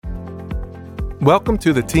Welcome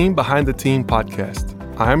to the Team Behind the Team podcast.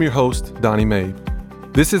 I am your host, Donnie Mabe.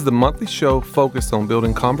 This is the monthly show focused on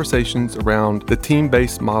building conversations around the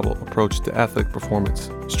team-based model approach to athletic performance,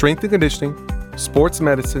 strength and conditioning, sports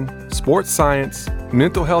medicine, sports science,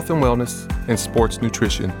 mental health and wellness, and sports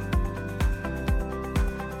nutrition.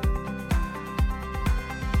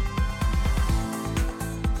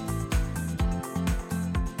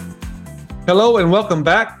 Hello and welcome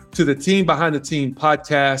back to the Team Behind the Team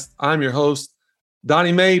podcast. I'm your host,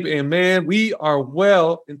 Donnie Mabe, and man, we are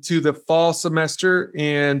well into the fall semester,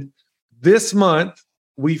 and this month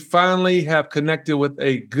we finally have connected with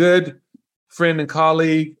a good friend and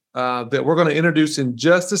colleague that we're going to introduce in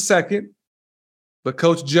just a second. But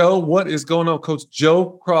Coach Joe, what is going on? Coach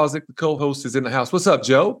Joe Krawczyk, the co-host, is in the house. What's up,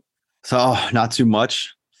 Joe? So not too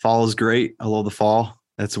much. Fall is great. I love the fall.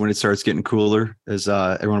 That's when it starts getting cooler. As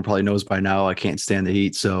everyone probably knows by now, I can't stand the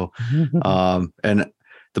heat. So, and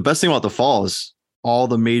the best thing about the fall is all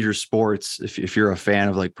the major sports. If you're a fan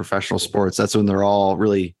of like professional sports, that's when they're all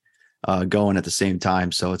really going at the same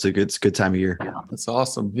time. So it's a good time of year. That's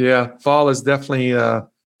awesome. Yeah, fall is definitely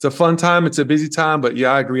it's a fun time. It's a busy time, but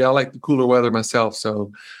yeah, I agree. I like the cooler weather myself.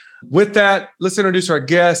 So, with that, let's introduce our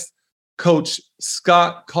guest. Coach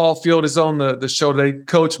Scott Caulfield is on the show today.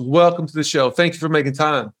 Coach, welcome to the show. Thank you for making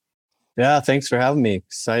time. Yeah, thanks for having me.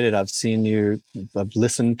 Excited. I've seen you, I've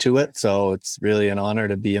listened to it. So it's really an honor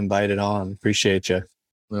to be invited on. Appreciate you.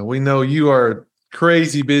 Well, we know you are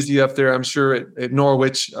crazy busy up there, I'm sure, at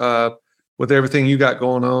Norwich with everything you got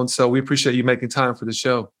going on. So we appreciate you making time for the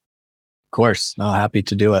show. Of course. No, happy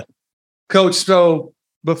to do it. Coach, so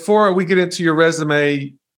before we get into your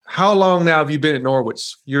resume, how long now have you been at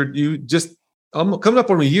Norwich? You just coming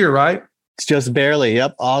up on a year, right? It's just barely.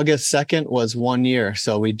 Yep. August 2nd was 1 year.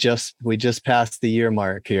 So we just passed the year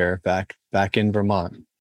mark here back in Vermont.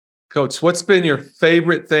 Coach, what's been your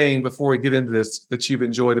favorite thing before we get into this that you've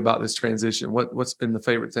enjoyed about this transition? What's been the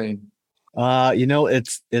favorite thing?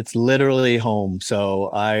 It's literally home. So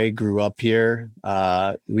I grew up here.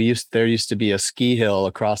 There used to be a ski hill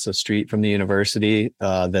across the street from the university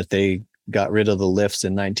that they got rid of the lifts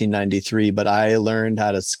in 1993, but I learned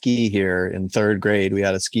how to ski here in third grade. We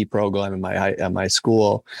had a ski program at my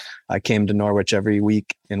school. I came to Norwich every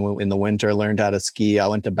week in the winter, learned how to ski. I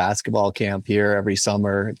went to basketball camp here every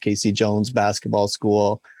summer at Casey Jones Basketball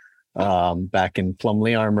School, back in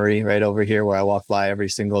Plumley Armory, right over here where I walk by every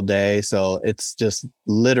single day. So it's just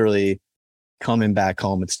literally coming back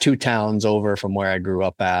home. It's 2 towns over from where I grew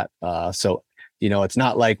up at. So it's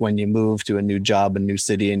not like when you move to a new job, a new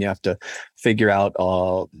city, and you have to figure out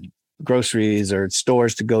groceries or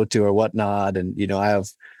stores to go to or whatnot. And, I have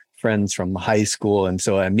friends from high school. And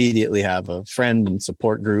so I immediately have a friend and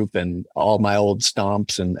support group and all my old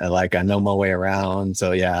stomps and I know my way around.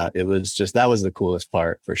 So yeah, that was the coolest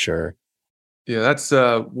part for sure. Yeah, that's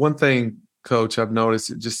one thing, Coach, I've noticed.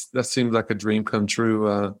 That seems like a dream come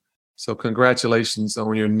true. So congratulations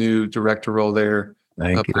on your new director role there.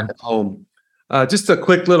 Thank you. At home. Just a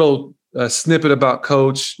quick little snippet about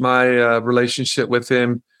Coach, my relationship with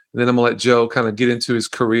him, and then I'm going to let Joe kind of get into his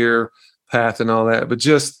career path and all that. But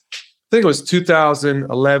I think it was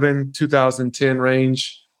 2011, 2010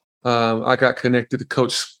 range. I got connected to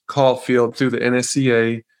Coach Caulfield through the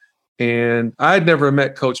NSCA, and I had never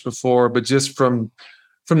met Coach before, but just from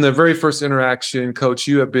the very first interaction, Coach,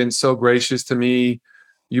 you have been so gracious to me.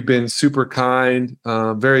 You've been super kind,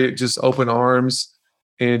 very just open arms,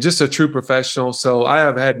 and just a true professional. So I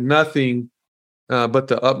have had nothing but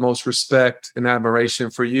the utmost respect and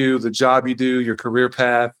admiration for you, the job you do, your career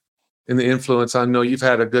path, and the influence. I know you've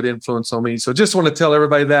had a good influence on me. So just want to tell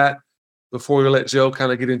everybody that before we let Joe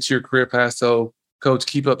kind of get into your career path. So, Coach,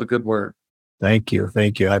 keep up the good work. Thank you.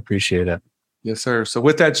 I appreciate it. Yes, sir. So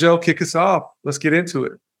with that, Joe, kick us off. Let's get into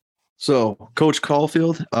it. So Coach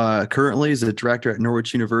Caulfield currently is a director at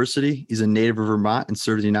Norwich University. He's a native of Vermont and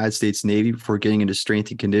served in the United States Navy before getting into strength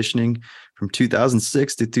and conditioning from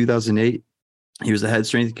 2006 to 2008. He was the head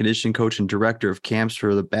strength and conditioning coach and director of camps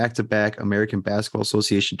for the back-to-back American Basketball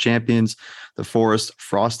Association champions, the Forest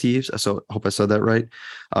Frost Thieves. So I hope I said that right.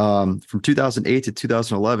 From 2008 to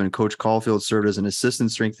 2011, Coach Caulfield served as an assistant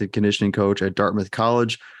strength and conditioning coach at Dartmouth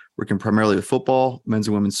College, working primarily with football, men's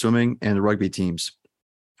and women's swimming, and the rugby teams.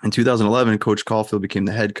 In 2011, Coach Caulfield became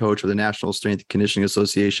the head coach of the National Strength and Conditioning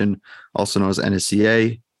Association, also known as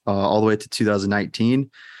NSCA, all the way to 2019.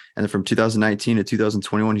 And then from 2019 to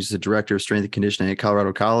 2021, he's the director of strength and conditioning at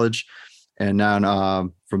Colorado College. And now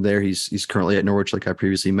from there, he's currently at Norwich, like I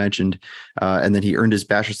previously mentioned. And then he earned his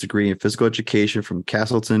bachelor's degree in physical education from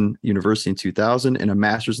Castleton University in 2000 and a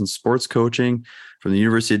master's in sports coaching from the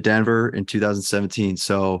University of Denver in 2017.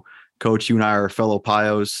 So, Coach, you and I are fellow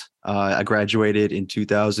Pios. I graduated in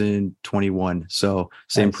 2021. So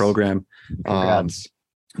same Nice. program. Congrats.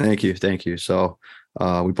 Thank you. Thank you. So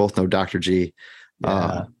we both know Dr. G.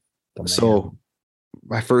 Yeah. So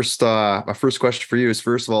my first question for you is,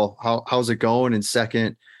 first of all, how's it going? And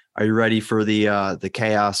second, are you ready for the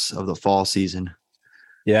chaos of the fall season?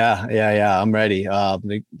 Yeah. I'm ready.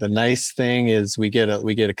 The nice thing is we get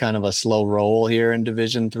a kind of a slow roll here in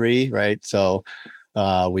Division 3, right? So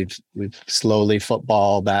we've slowly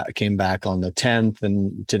came back on the 10th,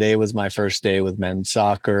 and today was my first day with men's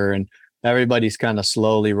soccer, and everybody's kind of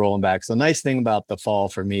slowly rolling back. So the nice thing about the fall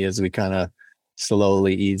for me is we kind of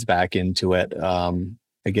slowly ease back into it.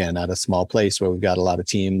 Again, at a small place where we've got a lot of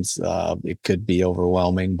teams, it could be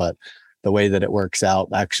overwhelming, but the way that it works out,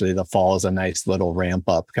 actually the fall is a nice little ramp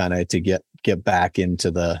up kind of to get back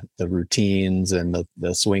into the routines and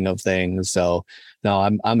the swing of things. So no,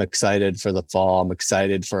 I'm excited for the fall. I'm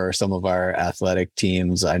excited for some of our athletic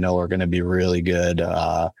teams. I know we're going to be really good.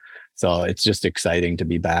 So it's just exciting to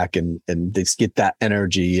be back and just get that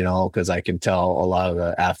energy, because I can tell a lot of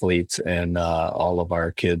the athletes and all of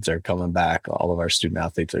our kids are coming back. All of our student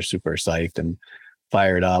athletes are super psyched and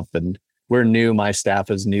fired up, and we're new. My staff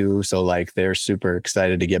is new. So like they're super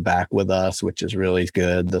excited to get back with us, which is really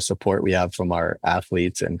good. The support we have from our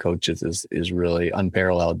athletes and coaches is really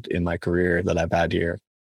unparalleled in my career that I've had here.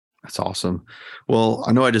 That's awesome. Well,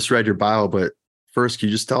 I know I just read your bio, but first, can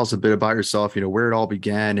you just tell us a bit about yourself, where it all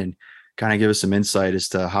began, and kind of give us some insight as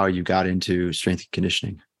to how you got into strength and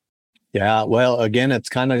conditioning? Yeah, well, again, it's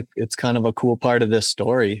kind of a cool part of this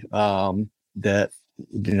story that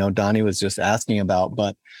Donnie was just asking about.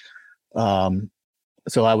 But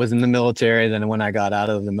so I was in the military. Then when I got out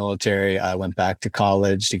of the military, I went back to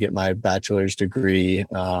college to get my bachelor's degree.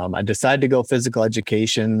 I decided to go physical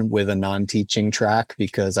education with a non-teaching track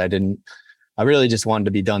because I really just wanted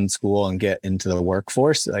to be done school and get into the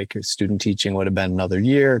workforce. Like student teaching would have been another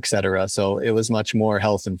year, et cetera. So it was much more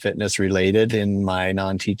health and fitness related in my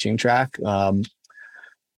non-teaching track. And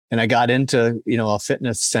I got into, a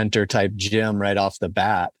fitness center type gym right off the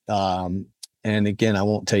bat. And again, I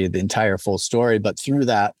won't tell you the entire full story, but through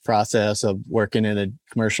that process of working in a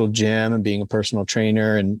commercial gym and being a personal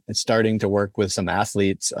trainer and starting to work with some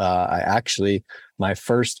athletes, my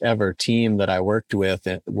first ever team that I worked with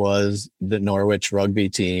was the Norwich rugby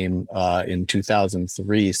team in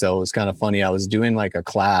 2003. So it was kind of funny. I was doing like a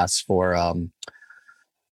class for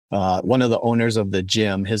one of the owners of the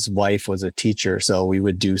gym. His wife was a teacher, so we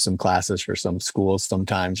would do some classes for some schools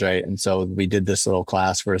sometimes, right? And so we did this little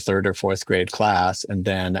class for a 3rd or 4th grade class. And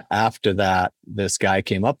then after that, this guy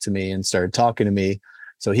came up to me and started talking to me.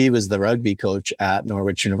 So he was the rugby coach at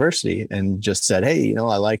Norwich University and just said, "Hey,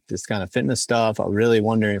 I like this kind of fitness stuff. I'm really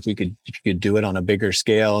wondering if you could do it on a bigger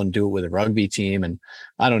scale and do it with a rugby team." And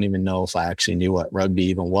I don't even know if I actually knew what rugby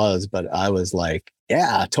even was, but I was like,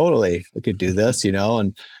 yeah, totally, we could do this,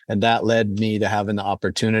 and that led me to having the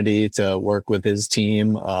opportunity to work with his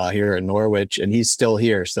team here at Norwich, and he's still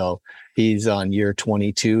here. So he's on year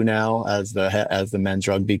 22 now as the men's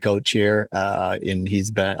rugby coach here, and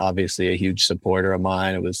he's been obviously a huge supporter of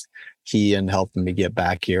mine. It was key in helping me get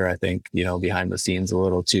back here, I think, behind the scenes a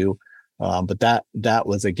little too. But that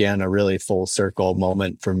was, again, a really full circle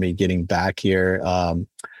moment for me getting back here.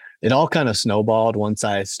 It all kind of snowballed once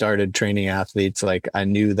I started training athletes. Like I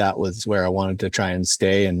knew that was where I wanted to try and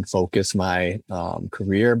stay and focus my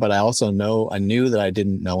career. But I also I knew that I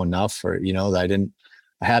didn't know enough, or, that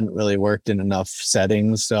I hadn't really worked in enough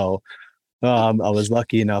settings. So I was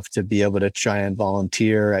lucky enough to be able to try and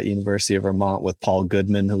volunteer at University of Vermont with Paul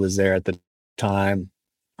Goodman, who was there at the time.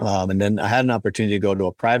 And then I had an opportunity to go to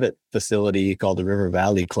a private facility called the River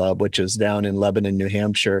Valley Club, which is down in Lebanon, New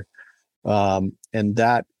Hampshire. And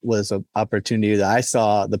that was an opportunity that I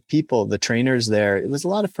saw the trainers there. It was a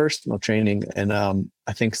lot of personal training. And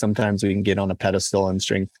I think sometimes we can get on a pedestal in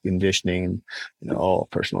strength conditioning,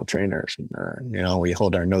 personal trainers, we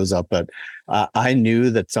hold our nose up. But I knew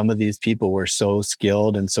that some of these people were so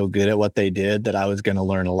skilled and so good at what they did that I was going to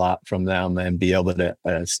learn a lot from them and be able to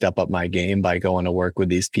step up my game by going to work with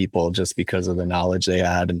these people just because of the knowledge they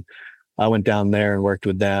had. And I went down there and worked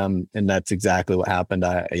with them, and that's exactly what happened.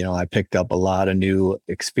 I picked up a lot of new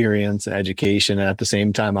experience and education. And at the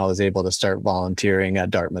same time, I was able to start volunteering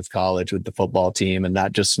at Dartmouth College with the football team. And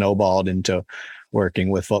that just snowballed into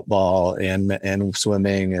working with football and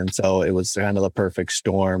swimming. And so it was kind of the perfect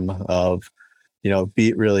storm of,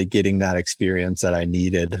 really getting that experience that I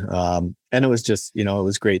needed. And it was just, it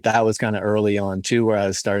was great. That was kind of early on too, where I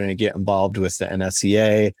was starting to get involved with the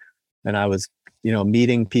NSCA, and I was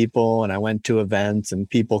meeting people, and I went to events, and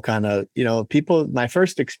people my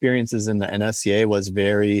first experiences in the NSCA was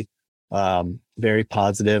very very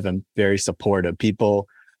positive and very supportive. People,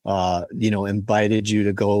 invited you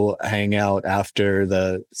to go hang out after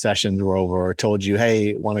the sessions were over, or told you,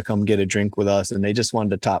 hey, want to come get a drink with us? And they just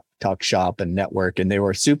wanted to talk shop and network. And they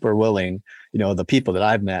were super willing, the people that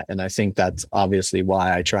I've met. And I think that's obviously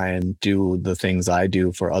why I try and do the things I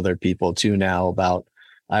do for other people too now.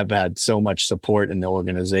 I've had so much support in the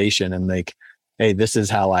organization, and like, hey, this is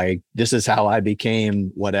how I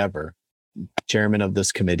became whatever, chairman of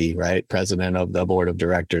this committee, right? President of the board of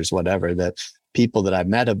directors, whatever. That people that I've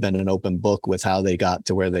met have been an open book with how they got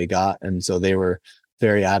to where they got. And so they were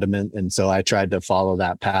very adamant. And so I tried to follow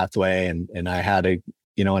that pathway, and I had an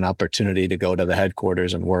opportunity to go to the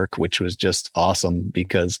headquarters and work, which was just awesome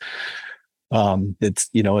because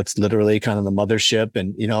it's literally kind of the mothership.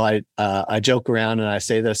 And, I joke around and I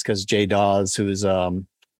say this because Jay Dawes, who's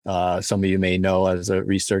some of you may know as a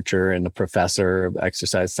researcher and a professor of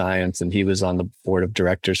exercise science, and he was on the board of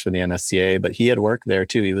directors for the NSCA, but he had worked there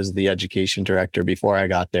too. He was the education director before I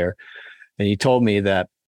got there. And he told me that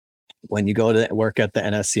when you go to work at the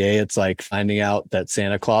NSCA, it's like finding out that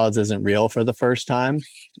Santa Claus isn't real for the first time.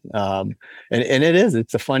 And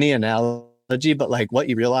it's a funny analogy, but like what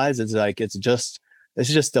you realize is like, it's just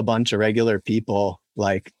a bunch of regular people,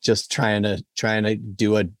 like just trying to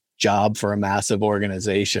do a job for a massive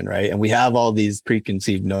organization, right? And we have all these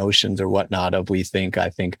preconceived notions or whatnot I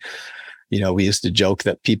think, we used to joke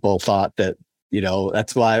that people thought that,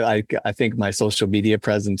 that's why I think my social media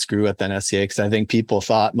presence grew at the NSCA, because I think people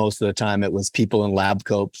thought most of the time it was people in lab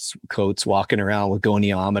coats walking around with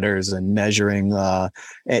goniometers and measuring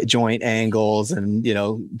joint angles and,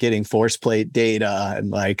 getting force plate data. And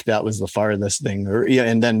like, that was the farthest thing.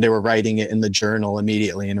 And then they were writing it in the journal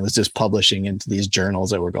immediately, and it was just publishing into these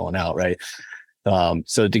journals that were going out, right?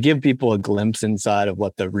 So to give people a glimpse inside of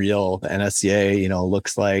what the real NSCA,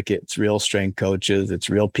 looks like, it's real strength coaches, it's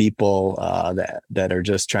real people that are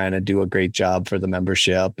just trying to do a great job for the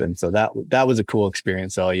membership. And so that was a cool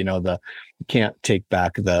experience. So, you can't take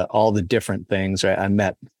back all the different things, right? I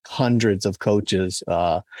met hundreds of coaches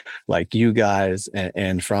like you guys,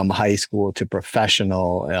 and from high school to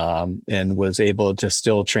professional, and was able to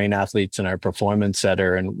still train athletes in our performance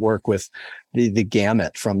center and work with the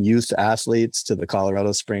gamut from youth athletes to the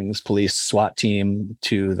Colorado Springs Police SWAT team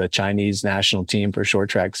to the Chinese national team for short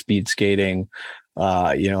track speed skating.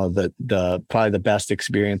 The probably the best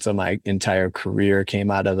experience of my entire career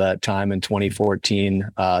came out of that time in 2014.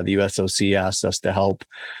 The USOC asked us to help,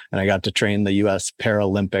 and I got to train the US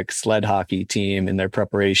Paralympic sled hockey team in their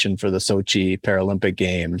preparation for the Sochi Paralympic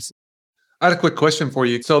Games. I had a quick question for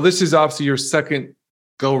you. So this is obviously your second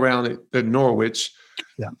go round at Norwich.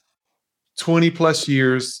 Yeah. 20 plus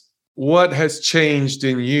years. What has changed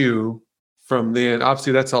in you from then?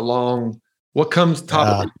 Obviously, that's a long. What comes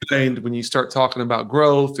top of your mind when you start talking about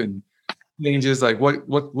growth and changes? Like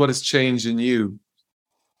what has changed in you?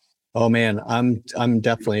 Oh man, I'm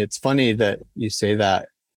definitely. It's funny that you say that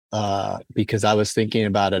because I was thinking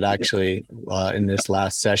about it actually in this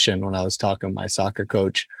last session when I was talking to my soccer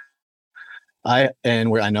coach. I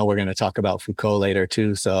know we're going to talk about Foucault later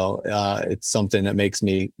too, so it's something that makes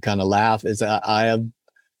me kind of laugh. Is that I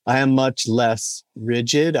am much less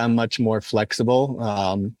rigid. I'm much more flexible.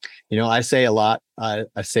 I say a lot. I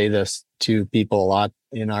say this to people a lot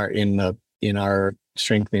in our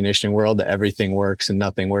strength and conditioning world, that everything works and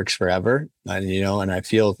nothing works forever. And I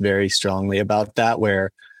feel very strongly about that.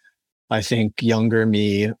 Where I think younger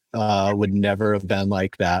me would never have been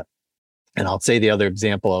like that. And I'll say the other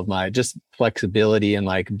example of my just flexibility and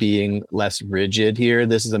like being less rigid here.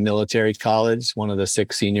 This is a military college, one of the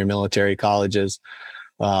 6 senior military colleges.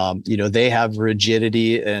 They have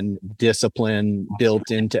rigidity and discipline built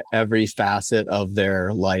into every facet of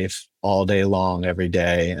their life all day long, every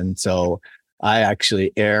day. And so I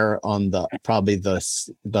actually err on probably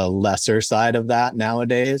the lesser side of that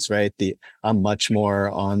nowadays, right? I'm much more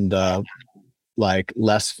on the like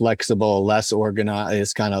less flexible, less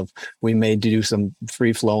organized kind of. We may do some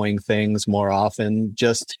free flowing things more often,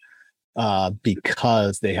 just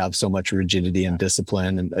because they have so much rigidity and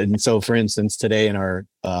discipline. And so, for instance, today in our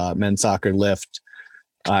men's soccer lift,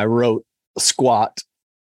 I wrote squat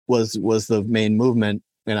was the main movement,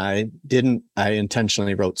 and I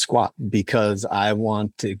intentionally wrote squat because I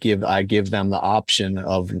give them the option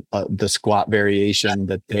of the squat variation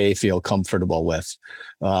that they feel comfortable with.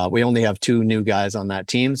 We only have 2 new guys on that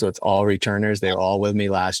team, so it's all returners. They were all with me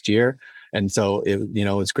last year. And so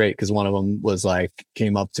it's great because one of them was like,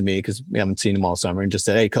 came up to me because we haven't seen him all summer and just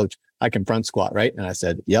said, "Hey coach, I can front squat, right?" And I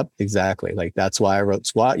said, "Yep, exactly. Like, that's why I wrote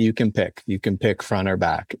squat. You can pick front or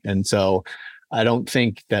back." And so I don't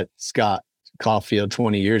think that Scott Caulfield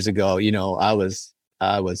 20 years ago, I was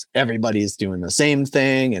everybody's doing the same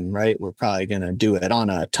thing, and right, we're probably going to do it on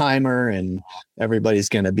a timer, and everybody's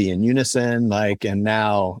going to be in unison. Like, and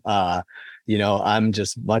now, I'm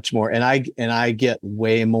just much more, and I get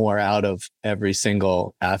way more out of every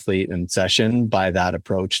single athlete and session by that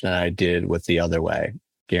approach than I did with the other way.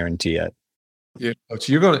 Guarantee it. Yeah, Coach,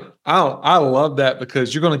 I love that,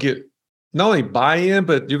 because you're going to get not only buy-in,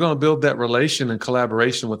 but you're going to build that relation and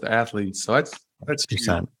collaboration with the athletes. So that's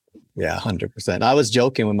percent. Yeah, 100%. I was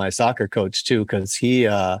joking with my soccer coach too, because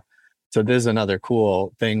so there's another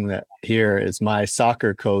cool thing that here is my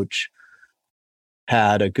soccer coach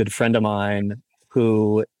had a good friend of mine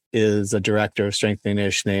who is a director of strength and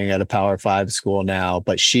conditioning at a Power 5 school now,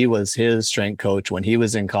 but she was his strength coach when he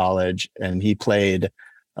was in college, and he played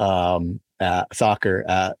at soccer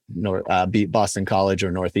at beat Boston College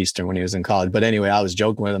or Northeastern when he was in college. But anyway, I was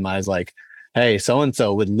joking with him. I was like, hey,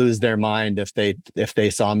 so-and-so would lose their mind if they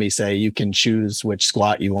saw me say, you can choose which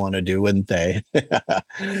squat you want to do, wouldn't they?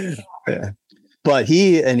 Yeah. But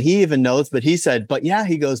he even knows, but he said, but yeah,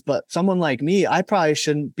 he goes, but someone like me, I probably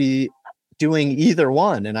shouldn't be doing either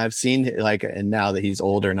one. And I've seen and now that he's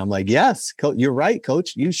older, and I'm like, yes, you're right,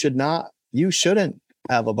 coach. You shouldn't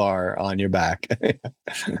have a bar on your back.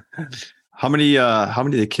 How many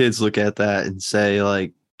of the kids look at that and say,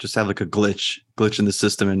 like, just have like a glitch in the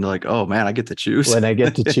system, and like, oh man, I get to choose when I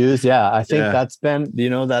get to choose. Yeah. I think that's been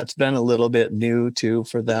a little bit new too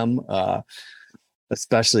for them.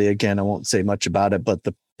 Especially, again, I won't say much about it, but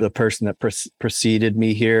the person that preceded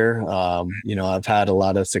me here, I've had a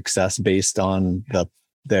lot of success based on the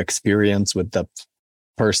experience with the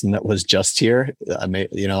person that was just here.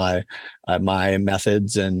 My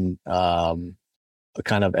methods and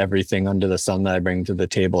kind of everything under the sun that I bring to the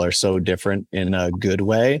table are so different in a good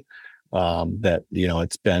way, that,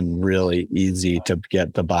 it's been really easy to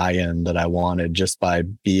get the buy-in that I wanted just by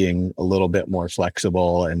being a little bit more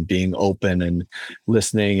flexible and being open and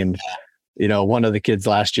listening. And, one of the kids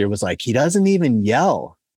last year was like, he doesn't even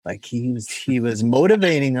yell. Like he was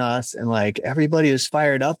motivating us, and like everybody was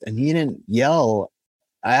fired up, and he didn't yell.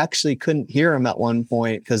 I actually couldn't hear him at one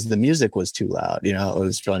point because the music was too loud. It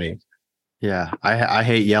was funny. Yeah. I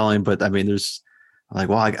hate yelling, but I mean, I'm like,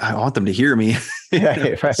 well, I want them to hear me.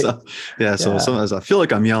 Right. So sometimes I feel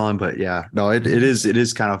like I'm yelling, but yeah, no, it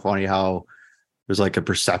is kind of funny how there's like a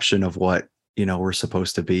perception of what, we're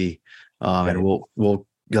supposed to be. And we'll,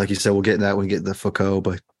 like you said, we'll get in that when we get the Foucault,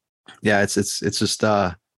 but yeah, it's just,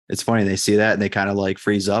 it's funny. They see that and they kind of like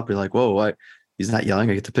freeze up. You're like, whoa, what? He's not yelling.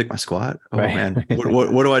 I get to pick my squat. Oh right. Man,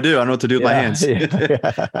 what do I do? I don't know what to do with my hands.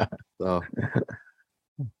 Yeah. So.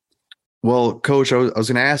 Well, Coach, I was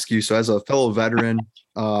going to ask you, so as a fellow veteran,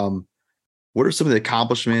 what are some of the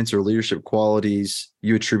accomplishments or leadership qualities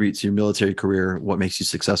you attribute to your military career? What makes you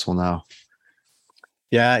successful now?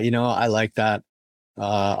 Yeah, I like that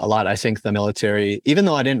a lot. I think the military, even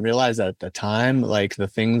though I didn't realize that at the time, like the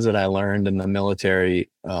things that I learned in the military,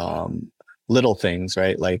 little things,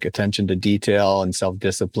 right? Like attention to detail and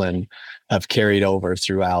self-discipline have carried over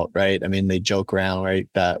throughout, right? I mean, they joke around, right?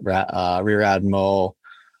 That Rear Admiral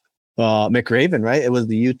McRaven, right? It was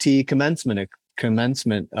the UT commencement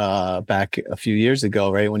back a few years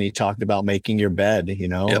ago, right? When he talked about making your bed,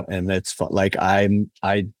 yep. And it's like, I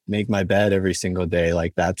make my bed every single day.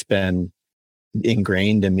 Like that's been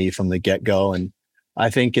ingrained in me from the get-go. And I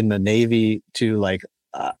think in the Navy too, like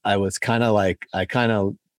I kind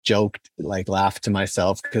of joked, like laughed to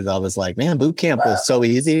myself, because I was like, man, boot camp was so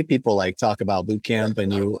easy. People like talk about boot camp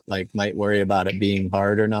and you like might worry about it being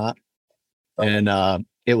hard or not. And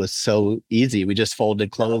it was so easy. We just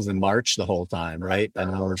folded clothes and marched the whole time, right?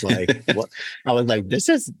 And I was like, what? I was like, this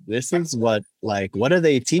is what are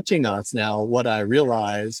they teaching us now? What I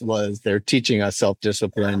realized was they're teaching us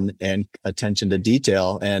self-discipline and attention to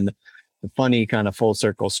detail. And the funny kind of full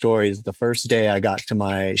circle story is the first day I got to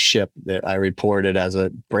my ship that I reported as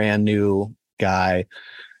a brand new guy.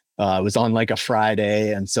 It was on like a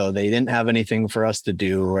Friday, and so they didn't have anything for us to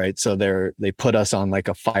do, right? So they put us on like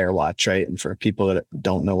a fire watch, right? And for people that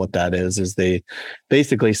don't know what that is they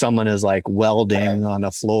basically, someone is like welding on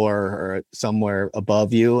a floor or somewhere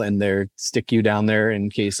above you, and they stick you down there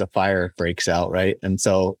in case a fire breaks out, right? And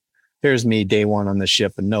so here's me day one on the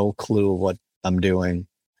ship and no clue what I'm doing.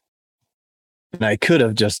 And I could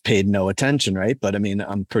have just paid no attention, right? But I mean,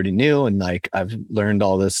 I'm pretty new, and like I've learned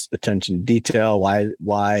all this attention to detail,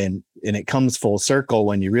 why, and it comes full circle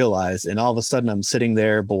when you realize. And all of a sudden, I'm sitting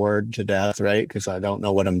there bored to death, right? Because I don't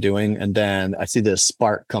know what I'm doing, and then I see this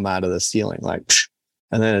spark come out of the ceiling, like,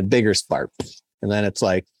 and then a bigger spark, and then it's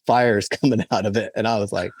like fires coming out of it, and I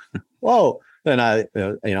was like, whoa. And I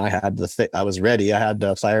had I was ready. I had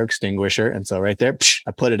the fire extinguisher. And so right there,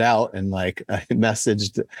 I put it out and like I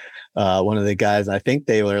messaged one of the guys. I think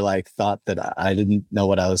they were like, thought that I didn't know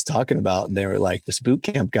what I was talking about. And they were like, this boot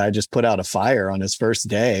camp guy just put out a fire on his first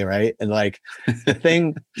day. Right. And like the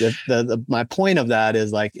thing, my point of that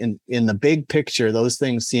is like in the big picture, those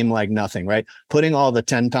things seem like nothing, right? Putting all the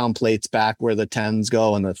 10-pound plates back where the 10s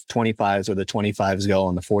go and the 25s where the 25s go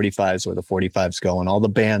and the 45s where the 45s go and all the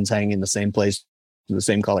bands hanging in the same place, the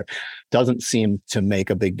same color, doesn't seem to make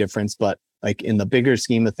a big difference. But like in the bigger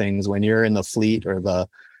scheme of things, when you're in the fleet or the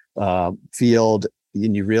field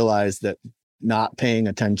and you realize that not paying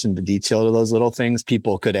attention to detail to those little things,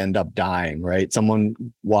 people could end up dying, right? Someone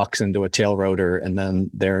walks into a tail rotor and then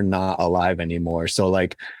they're not alive anymore. So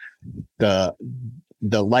like the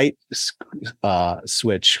light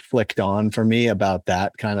switch flicked on for me about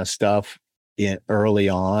that kind of stuff early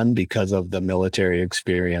on because of the military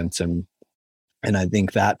experience. And I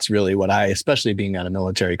think that's really what especially being at a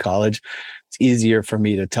military college, it's easier for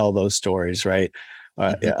me to tell those stories, right?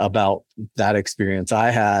 About that experience I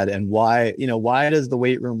had and why does the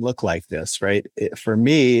weight room look like this, right? For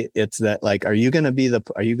me, it's that like, are you going to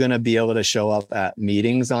be able to show up at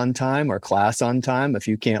meetings on time or class on time if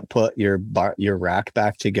you can't put your rack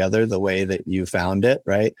back together the way that you found it,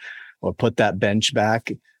 right? Or put that bench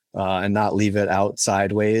back and not leave it out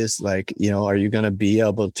sideways? Like, are you going to be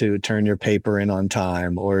able to turn your paper in on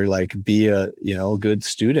time or like be a, good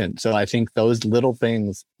student? So I think those little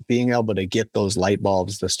things, being able to get those light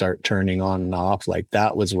bulbs to start turning on and off, like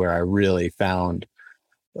that was where I really found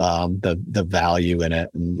the value in it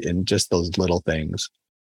and just those little things.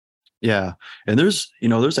 Yeah. And there's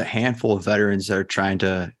a handful of veterans that are trying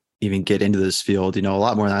to even get into this field, a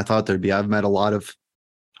lot more than I thought there'd be. I've met a lot of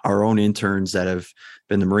our own interns that have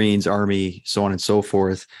been the Marines, Army, so on and so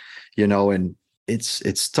forth, and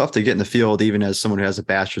it's tough to get in the field, even as someone who has a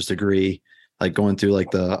bachelor's degree, like going through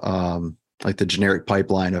like the generic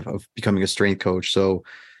pipeline of becoming a strength coach. So,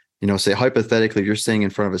 say hypothetically, if you're sitting in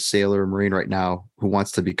front of a sailor or Marine right now who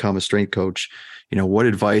wants to become a strength coach, what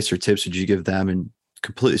advice or tips would you give them in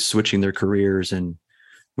completely switching their careers and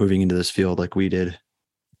moving into this field like we did?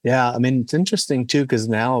 Yeah, I mean, it's interesting too, because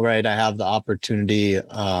now, right, I have the opportunity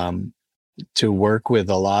to work with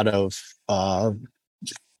a lot of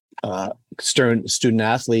student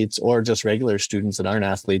athletes or just regular students that aren't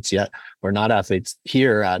athletes yet or not athletes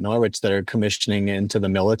here at Norwich that are commissioning into the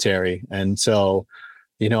military. And so,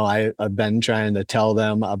 I've been trying to tell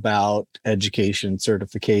them about education,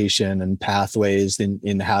 certification, and pathways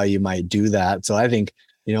in how you might do that. So I think,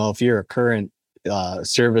 if you're a current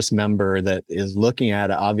service member that is looking at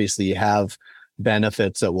it, obviously you have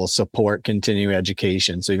benefits that will support continuing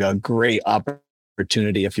education. So you've got a great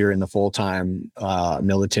opportunity if you're in the full-time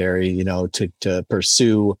military, to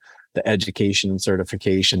pursue the education and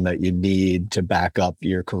certification that you need to back up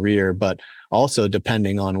your career. But also,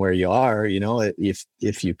 depending on where you are,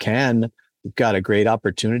 if you can, you've got a great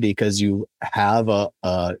opportunity because you have a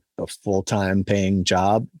full-time paying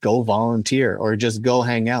job. Go volunteer or just go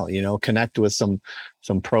hang out, connect with some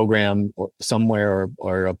program or somewhere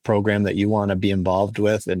or a program that you want to be involved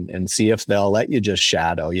with and see if they'll let you just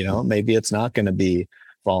shadow. Maybe it's not going to be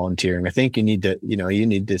volunteering. I think you need to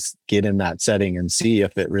get in that setting and see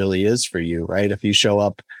if it really is for you, right? If you show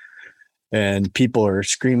up and people are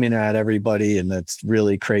screaming at everybody and that's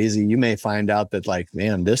really crazy, you may find out that like,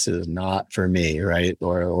 man, this is not for me, right?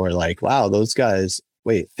 Or like, wow, those guys,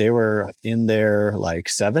 wait, they were in there like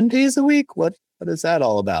 7 days a week. What is that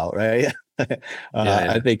all about, right?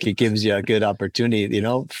 I think it gives you a good opportunity,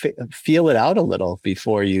 feel it out a little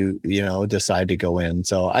before you decide to go in.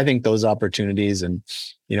 So I think those opportunities and,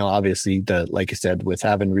 obviously like I said, with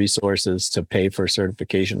having resources to pay for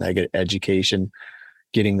certification, education,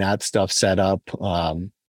 getting that stuff set up.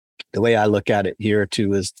 The way I look at it here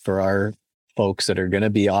too is for our folks that are going to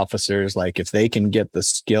be officers, like if they can get the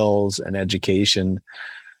skills and education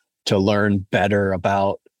to learn better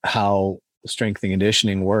about how strength and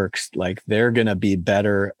conditioning works, like they're going to be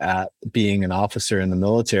better at being an officer in the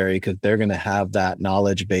military because they're going to have that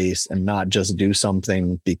knowledge base and not just do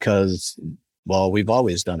something because, well, we've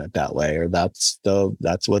always done it that way, or that's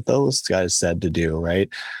what those guys said to do, right?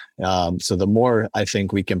 So the more I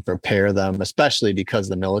think we can prepare them, especially because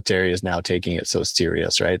the military is now taking it so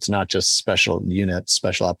serious, right? It's not just special units,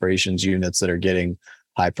 special operations units that are getting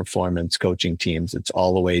high performance coaching teams. It's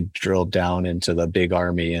all the way drilled down into the big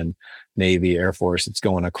Army and Navy, Air Force. It's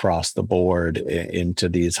going across the board into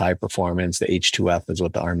these high performance. The H2F is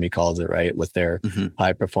what the Army calls it, right? With their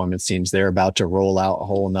high performance teams. They're about to roll out a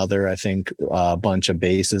whole nother, I think, bunch of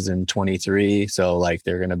bases in 23. So like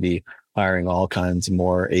they're going to be hiring all kinds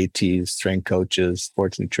more ATs, strength coaches,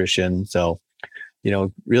 sports nutrition. So,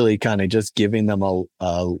 really kind of just giving them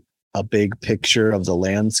a big picture of the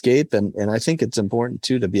landscape. And I think it's important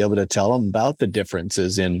too, to be able to tell them about the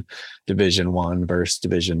differences in Division I versus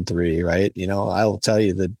Division III, right? I will tell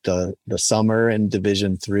you that the summer in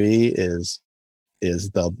Division III is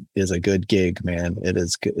a good gig, man.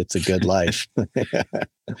 It's a good life.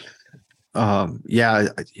 Yeah,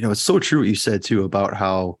 it's so true what you said too about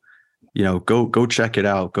how, go check it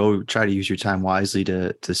out. Go try to use your time wisely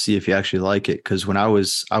to see if you actually like it. Because when I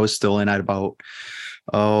was still in, I had about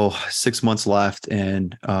 6 months left,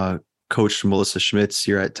 and Coach Melissa Schmitz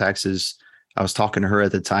here at Texas, I was talking to her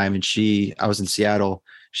at the time, and I was in Seattle.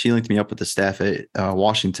 She linked me up with the staff at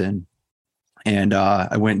Washington, and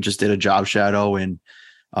I went and just did a job shadow, and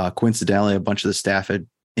coincidentally, a bunch of the staff had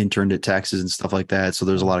interned at Texas and stuff like that. So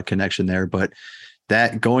there's a lot of connection there. But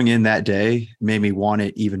that going in that day made me want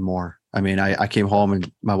it even more. I mean, I came home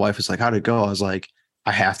and my wife was like, "How'd it go?" I was like,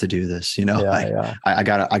 I have to do this, I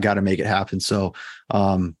gotta make it happen. So,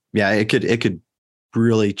 it could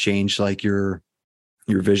really change like your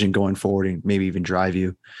vision going forward and maybe even drive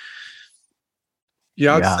you.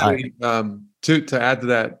 Yeah. I'd say, to add to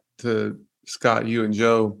that, to Scott, you and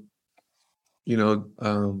Joe,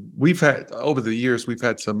 we've had over the years, we've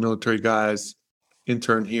had some military guys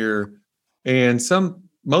intern here, and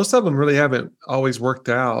most of them really haven't always worked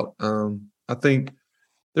out. I think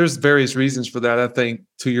there's various reasons for that. I think,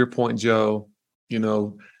 to your point, Joe, being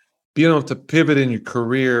able to pivot in your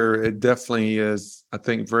career, it definitely is, I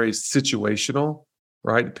think, very situational,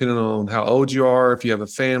 right? Depending on how old you are, if you have a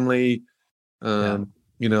family,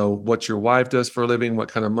 what your wife does for a living, what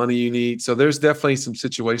kind of money you need. So there's definitely some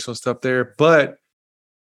situational stuff there. But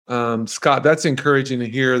Scott, that's encouraging to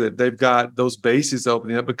hear that they've got those bases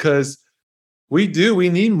opening up, because we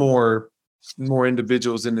need more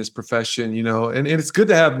individuals in this profession, and it's good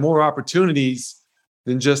to have more opportunities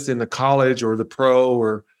than just in the college or the pro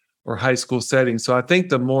or high school setting. So I think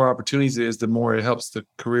the more opportunities it is, the more it helps the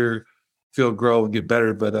career field grow and get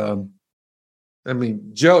better. But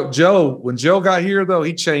Joe, when Joe got here though,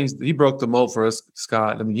 he broke the mold for us,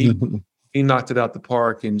 Scott. I mean, he knocked it out the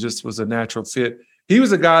park and just was a natural fit. He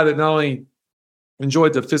was a guy that not only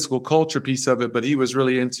enjoyed the physical culture piece of it, but he was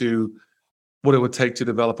really into what it would take to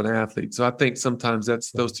develop an athlete. So I think sometimes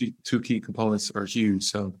those two key components are huge.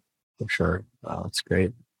 So for sure. Wow, that's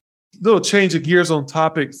great. Little change of gears on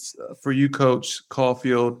topics for you, Coach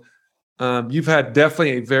Caulfield. You've had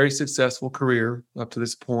definitely a very successful career up to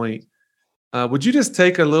this point. Would you just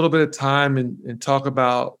take a little bit of time and talk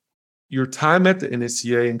about your time at the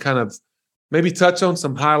NSCA and kind of maybe touch on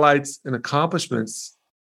some highlights and accomplishments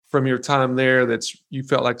from your time there that you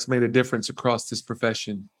felt like made a difference across this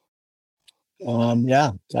profession?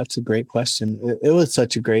 Yeah, that's a great question. It was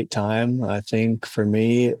such a great time, I think, for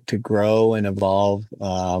me to grow and evolve.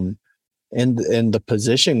 And the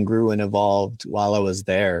position grew and evolved while I was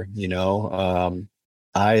there.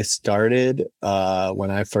 I started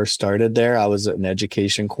when I first started there, I was an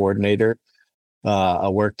education coordinator. I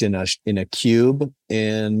worked in a cube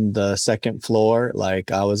in the second floor.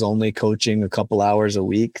 Like, I was only coaching a couple hours a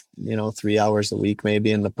week, 3 hours a week,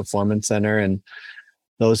 maybe, in the performance center. And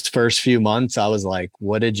those first few months, I was like,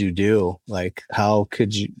 what did you do? Like, how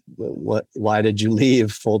could you, why did you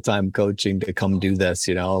leave full-time coaching to come do this?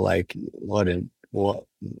 Really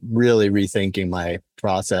rethinking my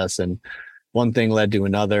process. And one thing led to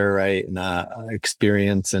another, right? And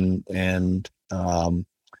experience and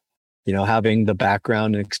having the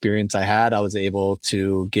background and experience I had, I was able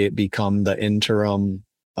to become the interim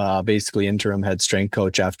head strength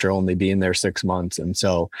coach after only being there 6 months. And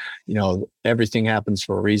so, everything happens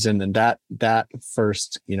for a reason. And that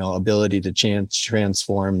first, ability to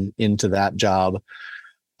transform into that job.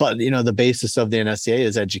 But, the basis of the NSCA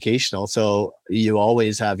is educational. So you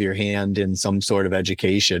always have your hand in some sort of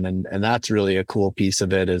education. And that's really a cool piece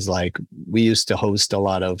of it, is like, we used to host a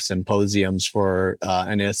lot of symposiums for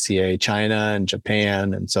NSCA China and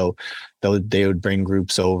Japan. And so they would bring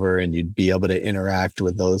groups over and you'd be able to interact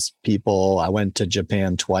with those people. I went to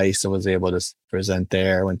Japan twice. I was able to present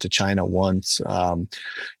there. I went to China once, to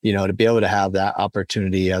be able to have that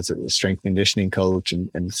opportunity as a strength conditioning coach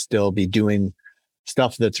and still be doing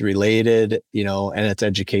stuff that's related, and it's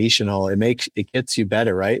educational. It gets you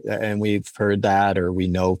better, right? And we've heard that, or we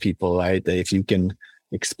know people, right, that if you can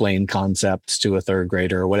explain concepts to a third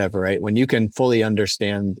grader or whatever, right, when you can fully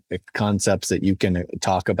understand the concepts that you can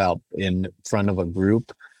talk about in front of a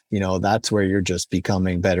group, that's where you're just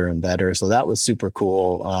becoming better and better. So that was super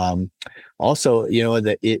cool. Also,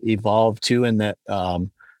 that it evolved too, in that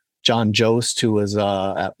John Jost, who was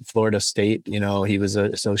at Florida State. He was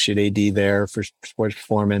an associate AD there for sports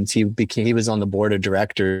performance. He was on the board of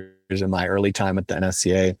directors in my early time at the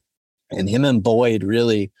NSCA, and him and Boyd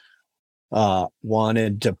really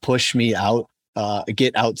wanted to push me out,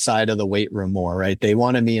 get outside of the weight room more, right? They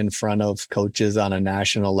wanted me in front of coaches on a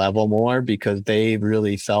national level more because they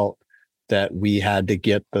really felt that we had to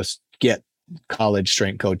get college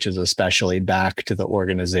strength coaches, especially, back to the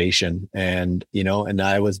organization. And,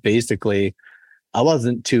 I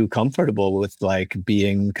wasn't too comfortable with like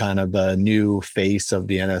being kind of the new face of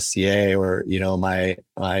the NSCA, or, my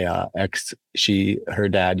ex, her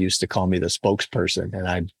dad used to call me the spokesperson.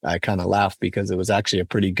 And I kind of laughed because it was actually a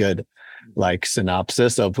pretty good like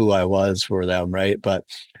synopsis of who I was for them. Right. But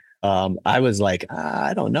I was like,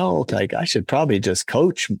 I don't know, like I should probably just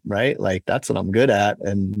coach, right? Like that's what I'm good at.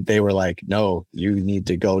 And they were like, no, you need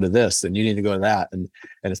to go to this and you need to go to that. And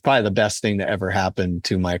it's probably the best thing that ever happened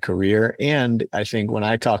to my career. And I think when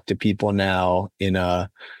I talk to people now in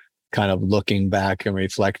a kind of looking back and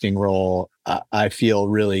reflecting role, I feel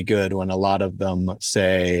really good when a lot of them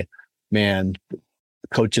say, man,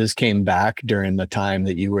 coaches came back during the time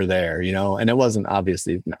that you were there, and it wasn't,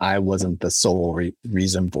 obviously, I wasn't the sole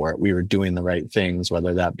reason for it. We were doing the right things,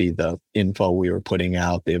 whether that be the info we were putting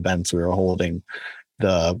out, the events we were holding,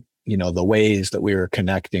 the ways that we were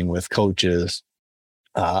connecting with coaches.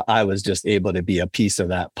 I was just able to be a piece of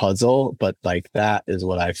that puzzle, but like that is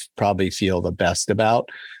what I probably feel the best about,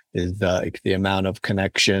 is the amount of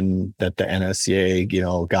connection that the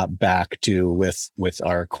NSCA, got back to with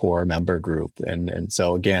our core member group. And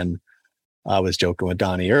so again, I was joking with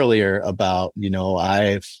Donnie earlier about,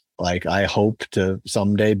 I hope to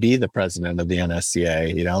someday be the president of the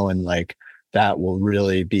NSCA, and like that will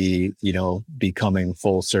really be, becoming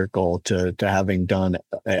full circle to having done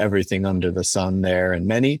everything under the sun there. And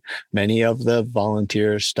many of the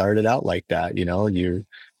volunteers started out like that,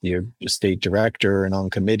 you're a state director and on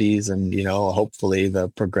committees, and hopefully the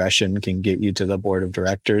progression can get you to the board of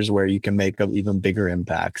directors where you can make an even bigger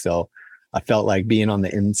impact. So I felt like being on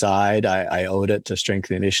the inside, I owed it to strength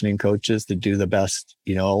and conditioning coaches to do the best,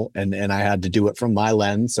 and I had to do it from my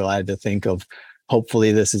lens. So I had to think of,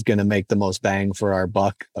 hopefully this is going to make the most bang for our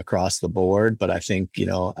buck across the board. But I think,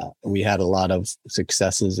 we had a lot of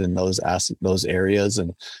successes in those areas,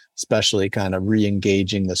 and especially kind of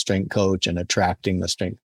re-engaging the strength coach and attracting the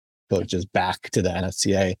strength coaches back to the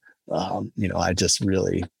NSCA. I just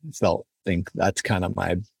really think that's kind of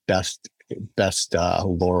my best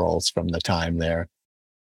laurels from the time there.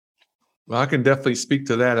 Well, I can definitely speak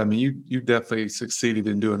to that. I mean, you definitely succeeded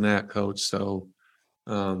in doing that, Coach. So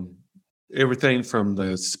everything from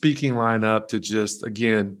the speaking lineup to just,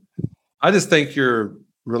 again, I just think your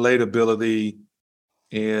relatability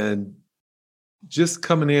and just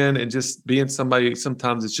coming in and just being somebody,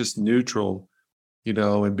 sometimes it's just neutral,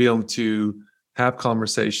 and be able to have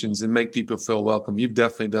conversations and make people feel welcome. You've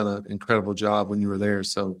definitely done an incredible job when you were there.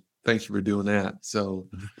 So thank you for doing that. So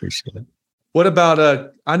appreciate it. What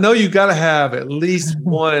about, I know you got to have at least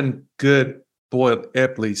one good Boyd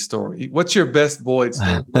Epley story. What's your best Boyd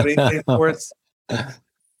story? Anything for us?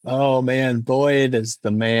 Oh man, Boyd is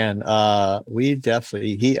the man. I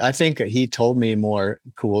think he told me more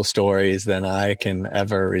cool stories than I can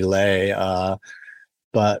ever relay.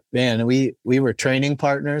 But man, we were training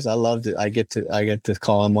partners. I loved it. I get to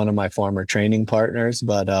call him one of my former training partners.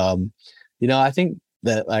 But I think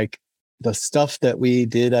that like the stuff that we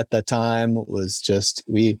did at the time was just,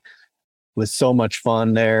 was so much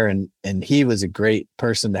fun there. And he was a great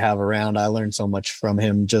person to have around. I learned so much from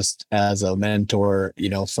him just as a mentor,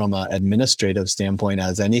 from an administrative standpoint,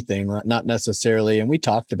 as anything, not necessarily. And we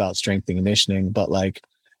talked about strength and conditioning, but like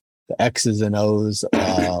the X's and O's,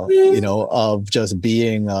 of just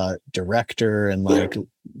being a director and like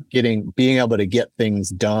being able to get things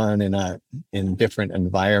done in different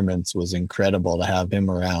environments was incredible to have him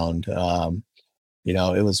around.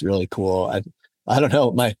 It was really cool. I don't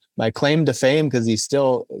know, my claim to fame, because he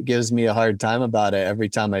still gives me a hard time about it every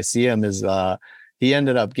time I see him, is he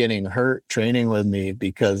ended up getting hurt training with me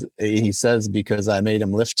because I made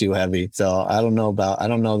him lift too heavy. So I don't know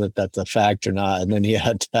that that's a fact or not. And then he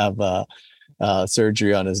had to have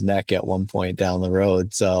surgery on his neck at one point down the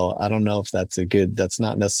road. So I don't know if that's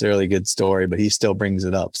not necessarily a good story, but he still brings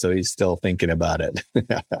it up. So he's still thinking about it.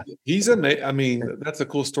 He's amazing. I mean, that's a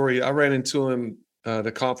cool story. I ran into him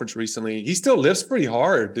the conference recently. He still lifts pretty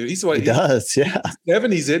hard, dude. He does, yeah.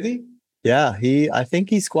 70s, isn't he? Yeah, I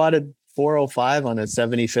think he squatted 405 on his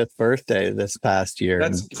 75th birthday this past year.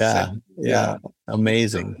 That's yeah,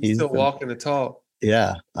 amazing. He's still walking the talk.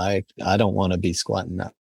 Yeah, I don't want to be squatting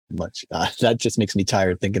that much. That just makes me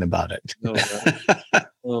tired thinking about it. No,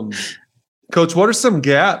 Coach, what are some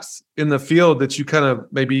gaps in the field that you kind of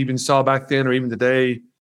maybe even saw back then or even today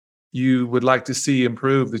you would like to see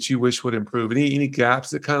improve that you wish would improve? Any gaps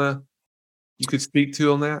that kind of you could speak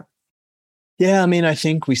to on that? Yeah, I mean, I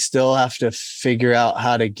think we still have to figure out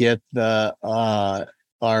how to get the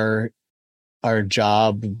our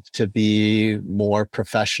job to be more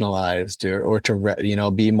professionalized or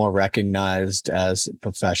to be more recognized as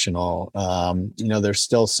professional. There's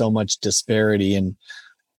still so much disparity, and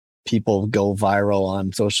people go viral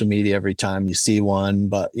on social media every time you see one.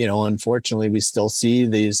 But unfortunately, we still see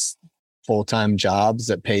these full-time jobs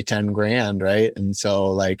that pay 10 grand, right? And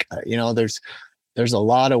so, there's a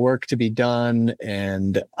lot of work to be done,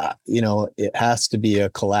 and it has to be a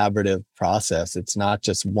collaborative process. It's not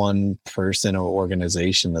just one person or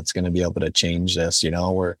organization that's going to be able to change this.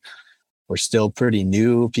 We're still pretty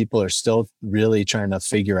new. People are still really trying to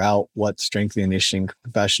figure out what strength and conditioning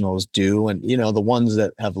professionals do, and the ones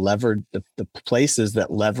that have levered the places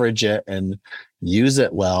that leverage it and use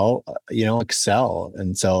it well, excel.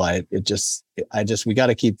 And so we got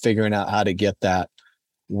to keep figuring out how to get that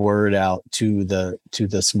word out to the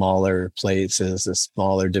smaller places, the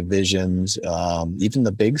smaller divisions, even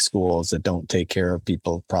the big schools that don't take care of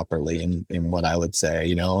people properly in what I would say,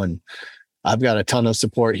 and I've got a ton of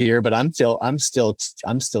support here, but I'm still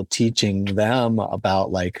teaching them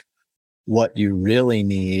about what you really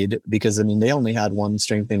need, because they only had one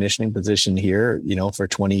strength and conditioning position here, for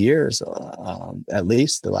 20 years, at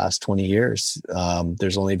least the last 20 years.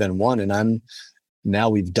 There's only been one, and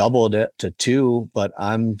now we've doubled it to two, but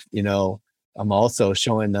I'm also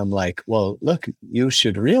showing them well, look, you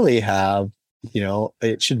should really have,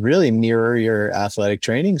 it should really mirror your athletic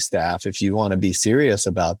training staff if you want to be serious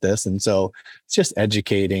about this. And so it's just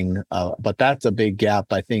educating, but that's a big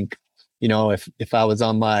gap. I think, if I was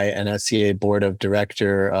on my NSCA board of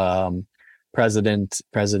director,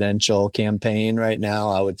 presidential campaign right now,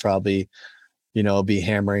 I would probably be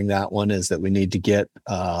hammering that one, is that we need to get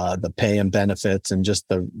the pay and benefits and just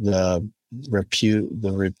the reputation,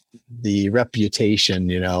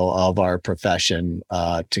 of our profession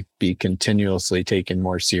to be continuously taken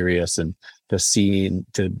more serious, and to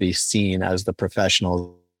be seen as the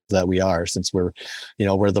professionals that we are, since we're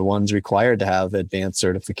the ones required to have advanced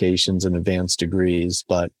certifications and advanced degrees,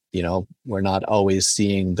 but we're not always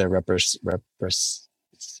seeing the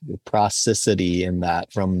reciprocity in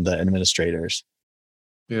that from the administrators.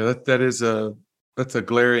 Yeah, that's a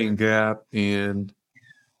glaring gap. And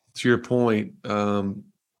to your point, a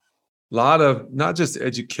lot of not just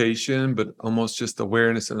education, but almost just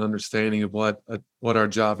awareness and understanding of what our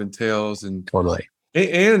job entails. And totally.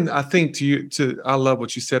 And I think I love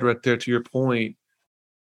what you said right there, to your point,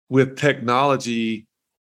 with technology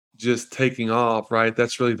just taking off, right?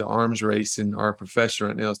 That's really the arms race in our profession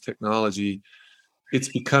right now, is technology. It's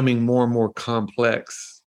becoming more and more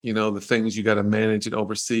complex, the things you got to manage and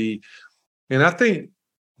oversee. And I think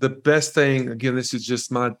the best thing, again, this is just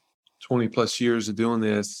my 20 plus years of doing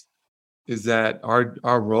this, is that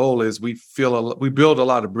our role is we build a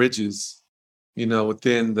lot of bridges,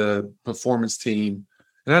 within the performance team.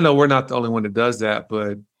 And I know we're not the only one that does that,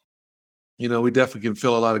 but, we definitely can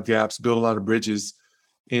fill a lot of gaps, build a lot of bridges,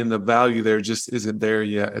 and the value there just isn't there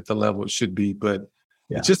yet at the level it should be. But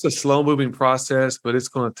It's just a slow moving process, but it's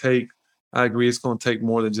going to take, I agree, it's going to take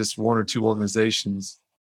more than just one or two organizations.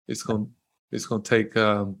 It's going to take,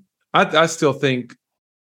 I still think,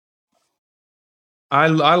 I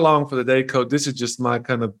long for the day, Coach. This is just my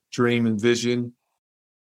kind of dream and vision.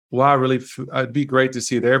 Well, I'd be great to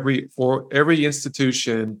see that every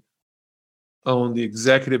institution on the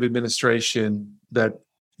executive administration, that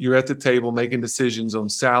you're at the table making decisions on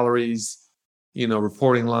salaries,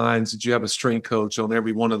 reporting lines, that you have a strength coach on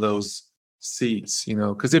every one of those seats,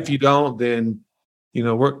 because if you don't, then,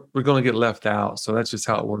 we're going to get left out. So that's just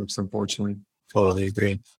how it works, unfortunately. Totally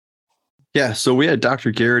agree. Yeah. So we had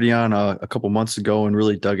Dr. Garrity on a couple months ago and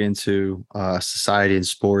really dug into society and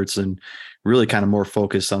sports, and really kind of more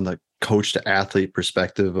focused on the coach to athlete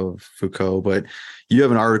perspective of Foucault. But you have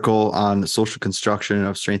an article on the social construction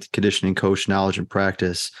of strength and conditioning coach knowledge and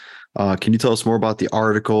practice. Can you tell us more about the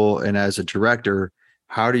article? And as a director,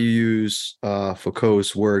 how do you use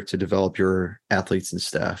Foucault's work to develop your athletes and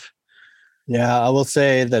staff? Yeah, I will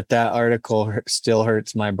say that article still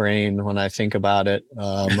hurts my brain when I think about it.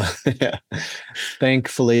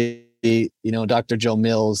 Thankfully, Dr. Joe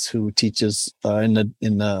Mills, who teaches in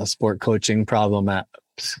the sport coaching program,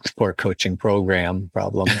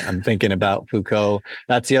 I'm thinking about Foucault.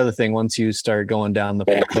 That's the other thing. Once you start going down the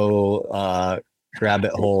Foucault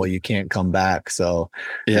rabbit hole, you can't come back. So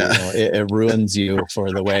Yeah. it ruins you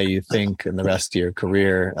for the way you think in the rest of your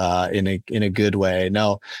career, in a good way.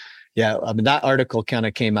 No, yeah, I mean, that article kind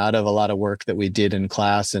of came out of a lot of work that we did in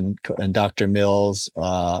class, and Dr. Mills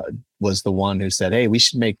was the one who said, "Hey, we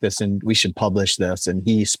should make this and we should publish this," and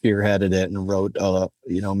he spearheaded it and wrote,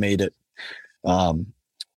 made it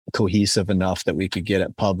cohesive enough that we could get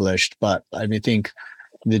it published. But I mean, I think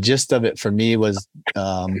the gist of it for me was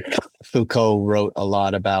Foucault wrote a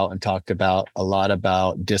lot about and talked about a lot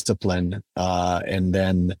about discipline, and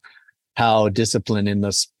then how discipline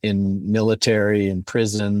in military and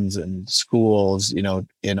prisons and schools,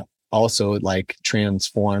 and also like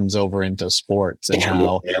transforms over into sports, and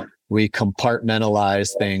how we compartmentalize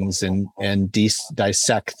things and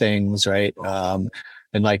dissect things, right?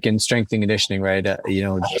 And like in strength and conditioning, right?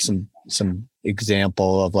 Some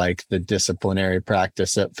example of like the disciplinary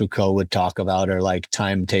practice that Foucault would talk about are like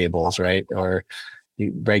timetables, right? Or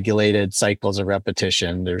regulated cycles of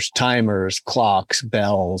repetition. There's timers, clocks,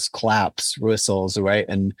 bells, claps, whistles, right?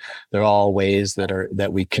 And they're all ways that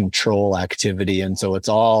we control activity. And so it's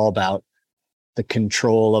all about the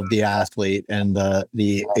control of the athlete and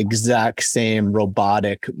the exact same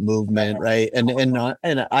robotic movement, right? And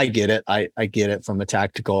I get it. I get it from a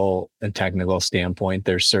tactical and technical standpoint.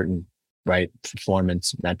 There's certain, right,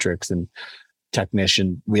 performance metrics and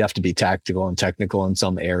technician, we have to be tactical and technical in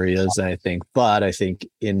some areas, I think, but I think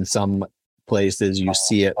in some places you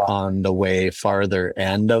see it on the way farther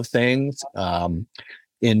end of things,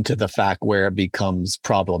 into the fact where it becomes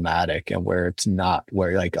problematic and where it's not,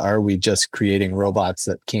 where like, are we just creating robots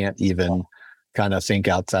that can't even kind of think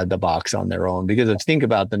outside the box on their own? Because if you think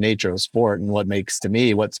about the nature of sport, and what makes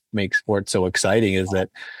sport so exciting is that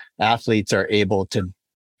athletes are able to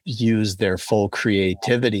use their full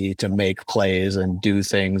creativity to make plays and do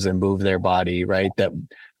things and move their body, right? That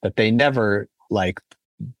they never like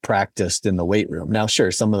practiced in the weight room. Now, sure,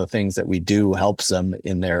 some of the things that we do helps them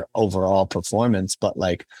in their overall performance, but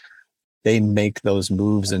like they make those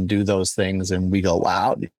moves and do those things, and we go,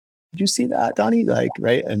 wow, did you see that, Donnie? Like,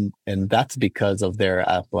 right. And that's because of their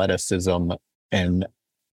athleticism and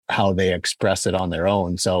how they express it on their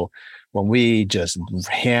own. So when we just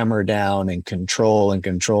hammer down and control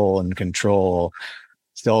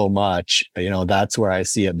so much, that's where I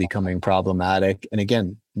see it becoming problematic. And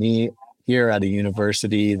again, me here at a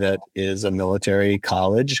university that is a military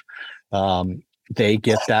college, they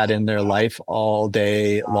get that in their life all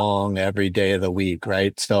day long, every day of the week,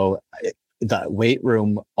 right? So that weight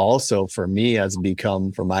room also for me has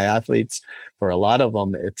become, for my athletes, for a lot of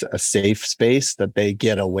them, it's a safe space that they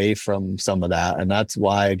get away from some of that. And that's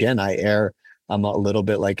why, again, I'm a little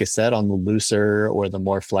bit, like I said, on the looser or the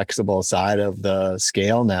more flexible side of the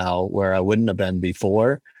scale now, where I wouldn't have been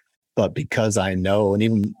before. But because I know, and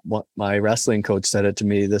even what my wrestling coach said it to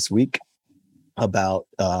me this week about,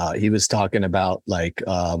 he was talking about like,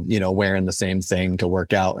 wearing the same thing to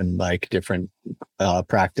work out and like different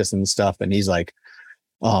practice and stuff. And he's like,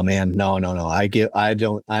 oh man, no. I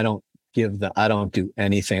don't do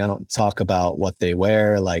anything. I don't talk about what they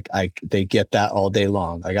wear. Like they get that all day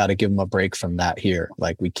long. I got to give them a break from that here.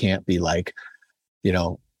 Like we can't be like,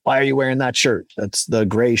 why are you wearing that shirt? That's the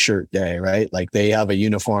gray shirt day, right? Like they have a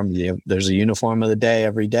uniform. There's a uniform of the day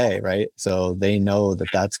every day, right? So they know that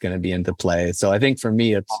that's going to be into play. So I think for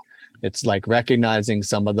me, it's like recognizing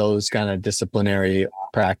some of those kind of disciplinary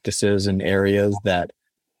practices and areas that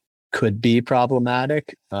could be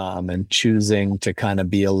problematic, and choosing to kind of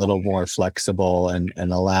be a little more flexible and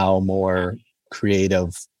allow more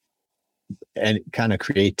creative and kind of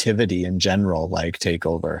creativity in general, like take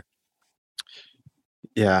over.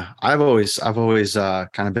 Yeah, I've always kind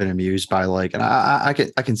of been amused by like, and I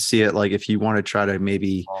can see it, like if you want to try to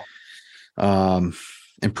maybe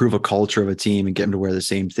improve a culture of a team and get them to wear the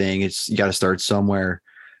same thing, you got to start somewhere.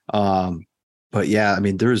 But yeah, I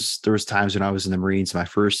mean, there was times when I was in the Marines, my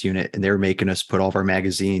first unit, and they were making us put all of our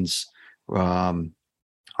magazines on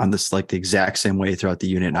this like the exact same way throughout the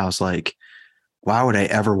unit, and I was like, why would I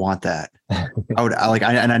ever want that?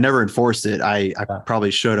 I never enforced it. I probably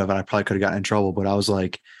should have, and I probably could have gotten in trouble. But I was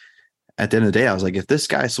like, at the end of the day, I was like, if this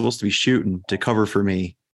guy's supposed to be shooting to cover for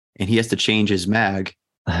me, and he has to change his mag,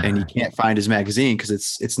 and he can't find his magazine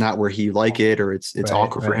because it's not where he like it, or it's right,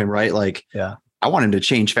 awkward for him, right? Like, yeah, I want him to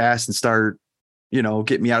change fast and start,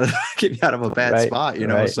 get me out of a bad spot,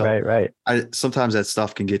 Right. Sometimes that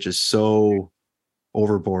stuff can get just so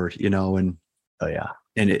overboard, and oh yeah.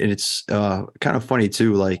 And it's kind of funny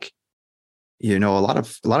too, like, a lot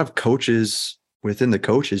of coaches within the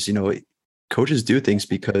coaches, coaches do things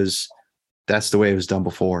because that's the way it was done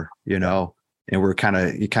before, and you kind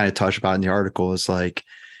of touched about in the article is like,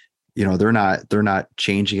 they're not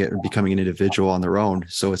changing it and becoming an individual on their own.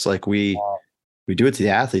 So it's like we do it to the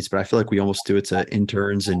athletes, but I feel like we almost do it to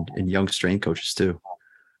interns and young strength coaches too.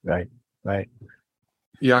 Right.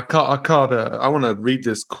 Yeah, I want to read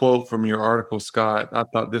this quote from your article, Scott. I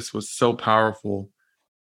thought this was so powerful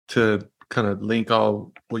to kind of link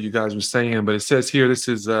all what you guys were saying. But it says here, this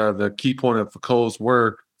is the key point of Foucault's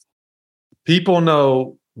work. People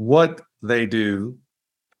know what they do.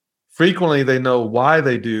 Frequently, they know why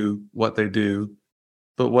they do what they do.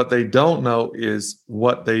 But what they don't know is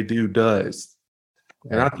what they do does.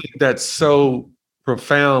 And I think that's so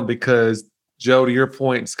profound because, Joe, to your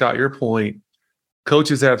point, Scott, your point,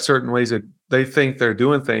 coaches have certain ways that they think they're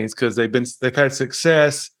doing things because they've had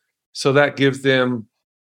success. So that gives them,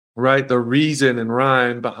 right, the reason and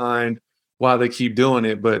rhyme behind why they keep doing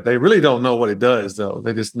it. But they really don't know what it does, though.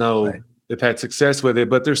 They just know they've had success with it.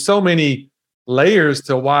 But there's so many layers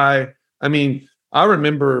to why. I mean, I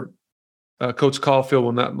remember Coach Caulfield,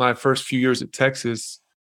 when my first few years at Texas,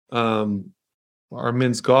 our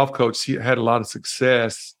men's golf coach, he had a lot of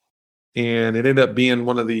success. And it ended up being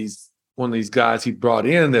one of these guys he brought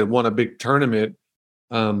in that won a big tournament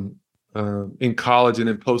in college and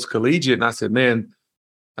in post-collegiate. And I said, man,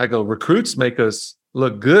 I go, recruits make us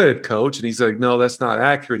look good, coach. And he's like, no, that's not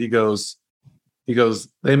accurate. He goes,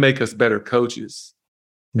 they make us better coaches.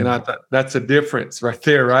 And I thought that's a difference right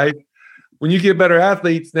there, right? When you get better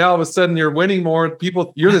athletes, now all of a sudden you're winning more.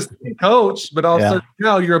 People, you're the same coach, but all of a sudden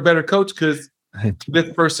now you're a better coach because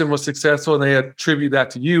this person was successful and they attribute that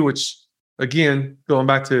to you, which, again, going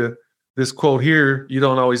back to this quote here, you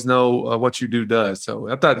don't always know what you do does. So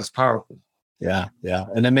I thought it's powerful. Yeah.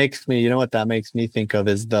 And it makes me, that makes me think of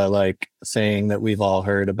is the saying that we've all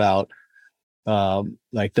heard about,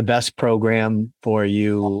 the best program for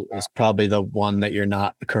you is probably the one that you're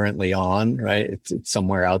not currently on, right? It's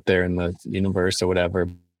somewhere out there in the universe or whatever.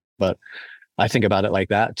 But I think about it like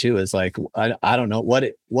that too, is I don't know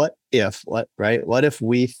what if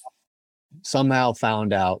we somehow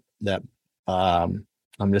found out that,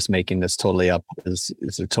 I'm just making this totally up as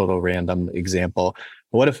a total random example.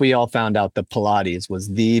 What if we all found out that Pilates was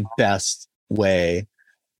the best way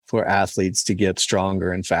for athletes to get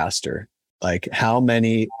stronger and faster? How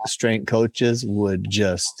many strength coaches would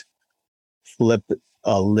just flip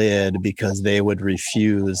a lid because they would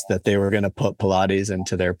refuse that they were going to put Pilates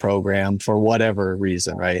into their program for whatever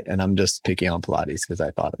reason, right? And I'm just picking on Pilates because I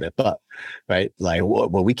thought of it, but right, well,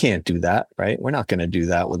 we can't do that, right? We're not going to do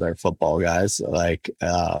that with our football guys,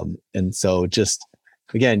 and so just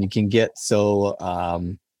again, you can get so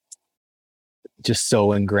just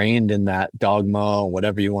so ingrained in that dogma,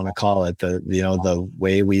 whatever you want to call it, the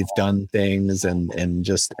way we've done things, and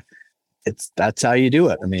just that's how you do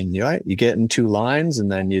it. I mean, you get in two lines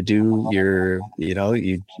and then you do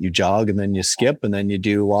you jog and then you skip and then you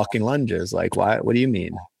do walking lunges. Why? What do you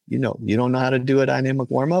mean? You don't know how to do a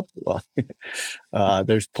dynamic warm up? Well,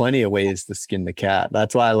 there's plenty of ways to skin the cat.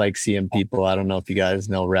 That's why I like seeing people. I don't know if you guys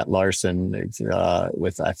know Rhett Larson,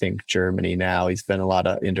 with, I think, Germany now. He's been a lot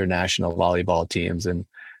of international volleyball teams, and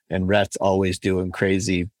Rhett's always doing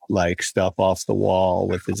crazy stuff off the wall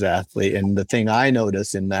with his athlete. And the thing I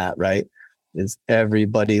notice in that, right, is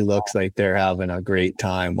everybody looks like they're having a great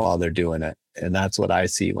time while they're doing it. And that's what I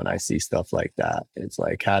see when I see stuff like that. It's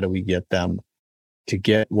how do we get them to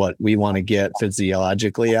get what we want to get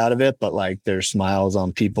physiologically out of it, but there's smiles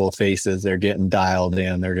on people's faces, they're getting dialed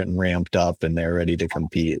in, they're getting ramped up, and they're ready to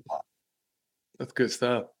compete. That's good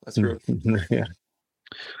stuff. That's real. Yeah.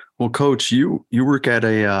 Well, Coach, you work at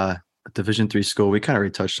a Division III school. We kind of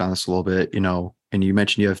already touched on this a little bit, and you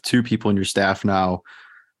mentioned you have two people on your staff now.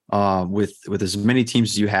 With as many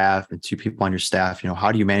teams as you have and two people on your staff,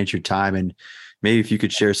 how do you manage your time? And maybe if you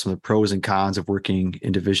could share some of the pros and cons of working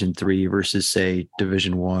in Division III versus, say,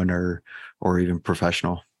 Division I or even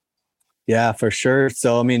professional. Yeah, for sure.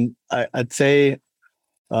 So, I mean, I'd say,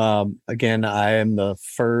 again, I am the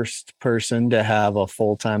first person to have a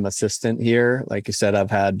full-time assistant here. Like you said,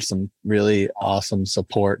 I've had some really awesome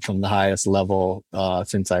support from the highest level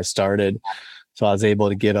since I started. So I was able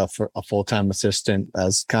to get a full-time assistant,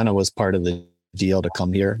 as kind of was part of the deal to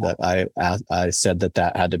come here, that I said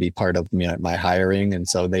that had to be part of my hiring. And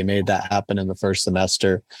so they made that happen in the first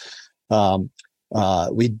semester.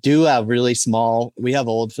 We do have we have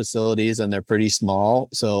old facilities and they're pretty small.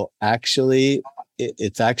 So actually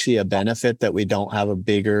it's actually a benefit that we don't have a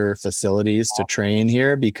bigger facilities to train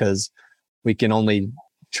here, because we can only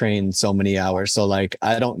train so many hours. So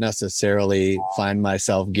I don't necessarily find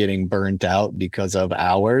myself getting burnt out because of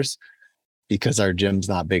hours, because our gym's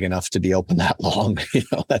not big enough to be open that long.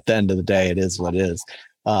 At the end of the day, it is what it is.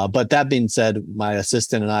 But that being said, my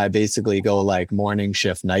assistant and I basically go like morning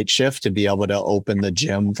shift, night shift to be able to open the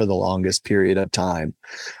gym for the longest period of time.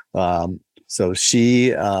 So she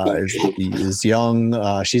is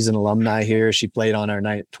young. She's an alumni here. She played on our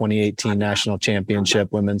 2018 national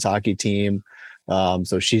championship women's hockey team.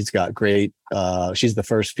 So she's got great, she's the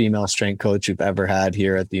first female strength coach we've ever had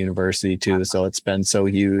here at the university too. So it's been so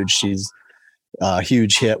huge. She's a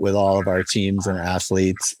huge hit with all of our teams and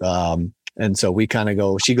athletes. And so we kind of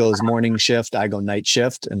go, she goes morning shift, I go night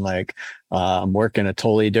shift, and like I'm working a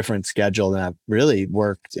totally different schedule than I've really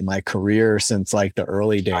worked in my career since like the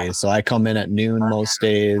early days. So I come in at noon most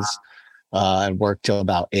days and work till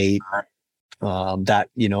about 8. That,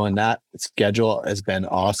 you know, and that schedule has been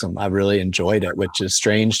awesome. I really enjoyed it, which is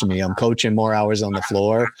strange to me. I'm coaching more hours on the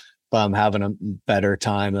floor, but I'm having a better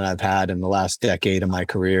time than I've had in the last decade of my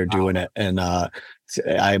career doing it. And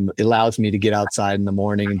it allows me to get outside in the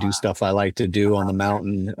morning and do stuff I like to do on the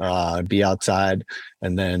mountain, be outside,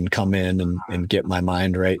 and then come in and get my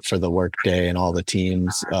mind right for the work day and all the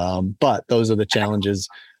teams. But those are the challenges.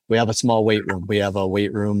 We have a small weight room. We have a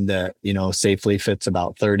weight room that, you know, safely fits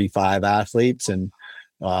about 35 athletes, and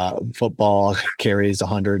football carries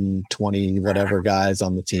 120 whatever guys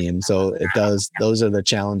on the team. So those are the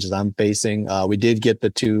challenges I'm facing. We did get the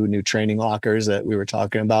 2 new training lockers that we were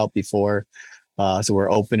talking about before. So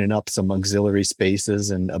we're opening up some auxiliary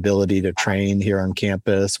spaces and ability to train here on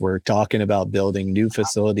campus. We're talking about building new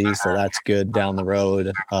facilities, so that's good down the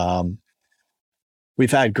road. We've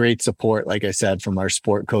had great support, like I said, from our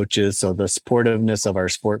sport coaches. So the supportiveness of our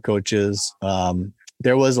sport coaches,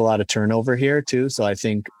 there was a lot of turnover here too. So I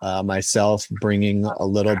think myself bringing a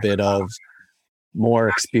little bit of more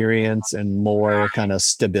experience and more kind of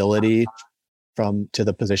stability to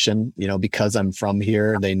the position, you know, because I'm from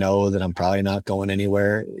here, they know that I'm probably not going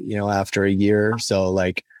anywhere, you know, after a year. So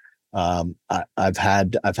like, I've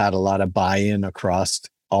had a lot of buy-in across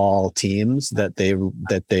all teams that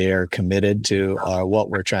they are committed to what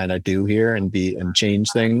we're trying to do here and change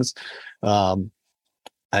things.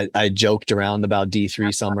 I joked around about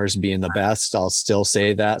D3 summers being the best. I'll still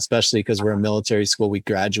say that, especially because we're a military school. We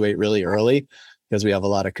graduate really early because we have a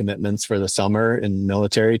lot of commitments for the summer in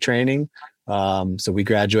military training. So we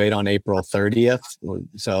graduate on April 30th.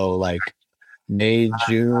 So like May,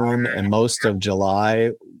 June, and most of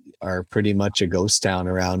July are pretty much a ghost town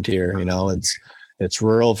around here. You know, it's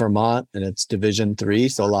rural Vermont and it's Division III.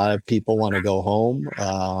 So a lot of people want to go home.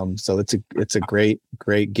 So it's a great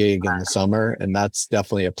gig in the summer, and that's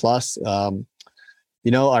definitely a plus. You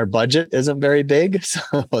know, our budget isn't very big,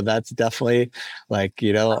 so that's definitely like,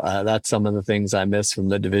 you know, that's some of the things I miss from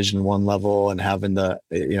the Division I level, and having the,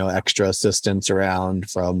 you know, extra assistance around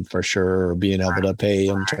for sure, being able to pay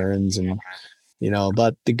interns and, you know,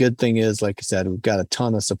 but the good thing is, like I said, we've got a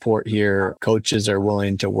ton of support here. Coaches are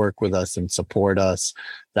willing to work with us and support us.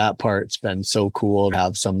 That part's been so cool to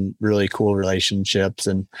have some really cool relationships.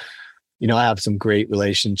 And, you know, I have some great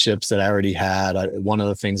relationships that I already had. One of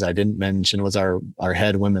the things I didn't mention was our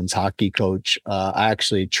head women's hockey coach. I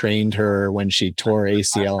actually trained her when she tore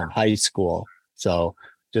ACL in high school. So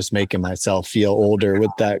just making myself feel older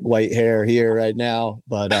with that white hair here right now.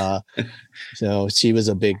 But so she was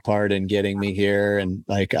a big part in getting me here. And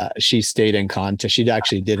like she stayed in contact. She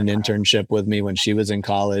actually did an internship with me when she was in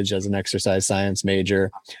college as an exercise science major,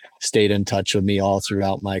 stayed in touch with me all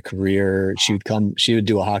throughout my career. She would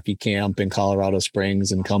do a hockey camp in Colorado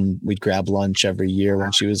Springs and we'd grab lunch every year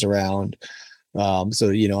when she was around.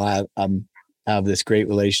 So, you know, I have this great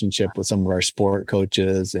relationship with some of our sport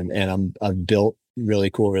coaches, and I've built really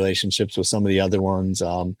cool relationships with some of the other ones.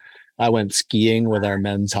 I went skiing with our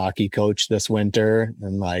men's hockey coach this winter,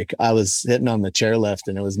 and like I was hitting on the chairlift,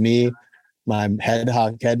 and it was me, my head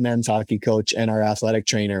men's hockey coach, and our athletic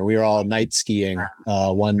trainer. We were all night skiing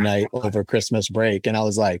one night over Christmas break, and I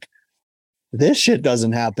was like, this shit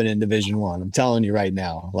doesn't happen in Division I. I'm telling you right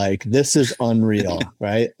now, like this is unreal,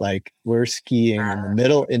 right? Like we're skiing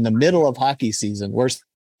in the middle of hockey season. We're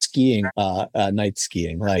skiing, night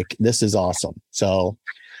skiing. Like this is awesome. So,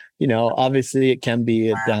 you know, obviously it can be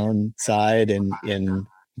a downside in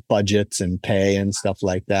budgets and pay and stuff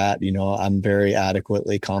like that. You know, I'm very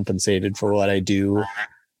adequately compensated for what I do.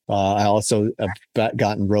 I also have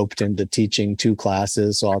gotten roped into teaching 2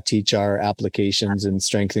 classes. So I'll teach our applications in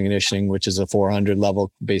strength and conditioning, which is a 400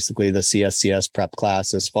 level, basically the CSCS prep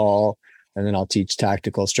class this fall. And then I'll teach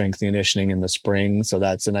tactical strength and conditioning in the spring. So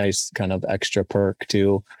that's a nice kind of extra perk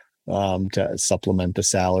too, to supplement the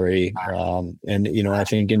salary. And, you know, I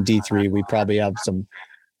think in D3, we probably have some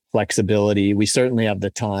flexibility. We certainly have the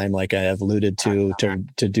time, like I have alluded to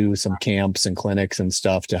do some camps and clinics and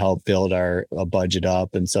stuff to help build our budget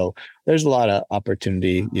up. And so there's a lot of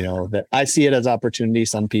opportunity, that I see it as opportunity.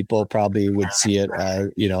 Some people probably would see it as,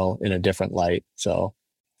 in a different light. So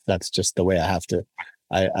that's just the way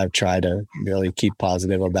I've tried to really keep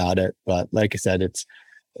positive about it. But like I said, it's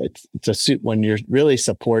a suit when you're really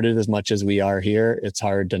supported as much as we are here. It's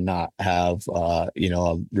hard to not have, a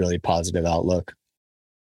really positive outlook.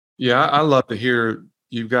 Yeah, I love to hear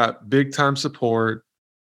you've got big time support,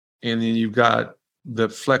 and then you've got the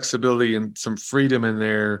flexibility and some freedom in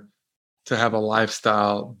there to have a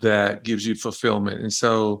lifestyle that gives you fulfillment. And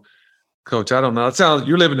so, Coach, I don't know. It sounds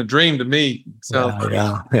you're living a dream to me. So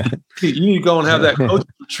yeah. you need to go and have that coach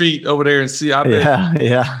retreat over there and see. I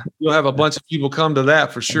bet you'll have a bunch of people come to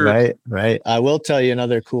that for sure. Right. I will tell you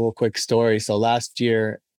another quick story. So last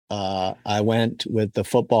year, I went with the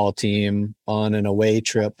football team on an away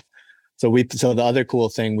trip. So the other cool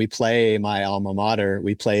thing, we play my alma mater.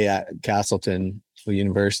 We play at Castleton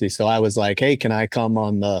University. So I was like, hey, can I come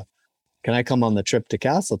on the trip to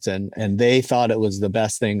Castleton? And they thought it was the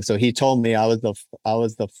best thing. So he told me I was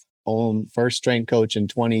the first strength coach in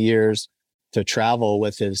 20 years to travel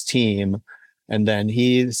with his team. And then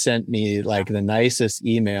he sent me like the nicest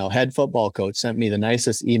email. Head football coach sent me the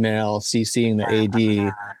nicest email, CCing the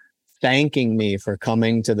AD, thanking me for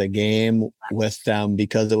coming to the game with them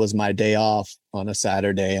because it was my day off on a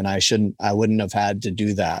Saturday. And I wouldn't have had to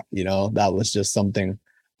do that. That was just something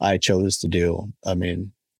I chose to do. I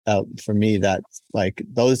mean, for me, that's like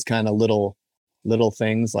those kind of little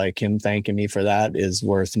things, like him thanking me for that, is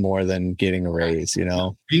worth more than getting a raise.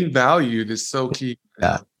 Being valued is so key.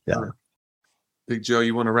 Yeah. Big Joe,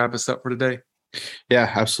 you want to wrap us up for today?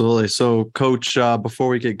 Yeah, absolutely. So, Coach, before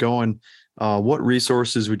we get going, what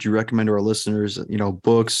resources would you recommend to our listeners?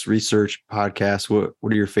 Books, research, podcasts. What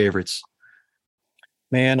are your favorites?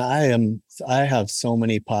 Man, I have so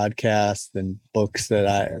many podcasts and books that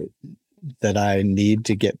I need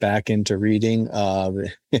to get back into reading. I've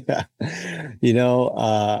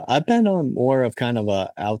been on more of kind of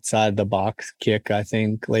a outside the box kick, I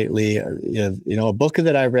think, lately. A book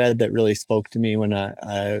that I read that really spoke to me when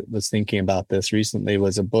I was thinking about this recently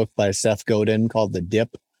was a book by Seth Godin called The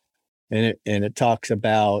Dip. And it talks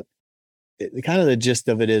about kind of the gist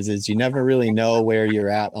of it is you never really know where you're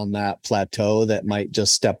at on that plateau that might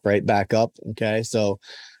just step right back up. Okay. So,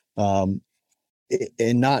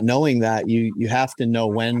 in not knowing that, you have to know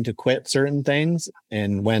when to quit certain things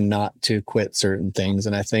and when not to quit certain things.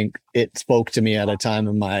 And I think it spoke to me at a time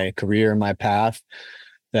in my career, my path,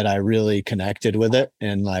 that I really connected with it.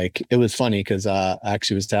 And like, it was funny because I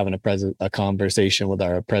actually was having a conversation with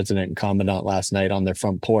our president and commandant last night on their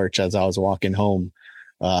front porch as I was walking home.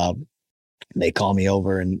 They called me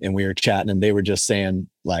over and we were chatting, and they were just saying,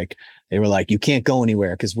 like, they were like, you can't go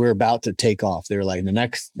anywhere because we're about to take off. They were like, the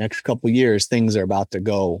next couple of years, things are about to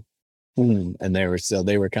go boom. And they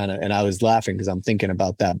were kind of, and I was laughing because I'm thinking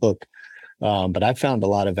about that book. But I found a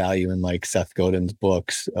lot of value in like Seth Godin's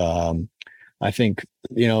books. I think,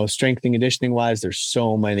 strength and conditioning wise, there's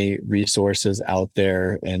so many resources out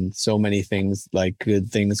there and so many things, like good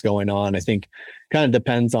things going on. I think kind of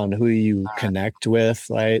depends on who you connect with,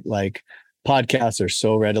 right? Like podcasts are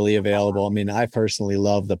so readily available. I mean, I personally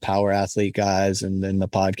love the Power Athlete guys and then the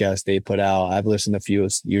podcast they put out. I've listened to a few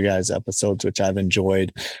of you guys' episodes, which I've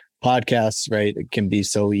enjoyed. Podcasts, right? It can be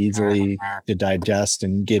so easily to digest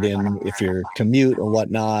and get in if you're commute or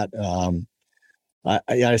whatnot.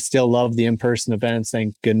 I still love the in-person events.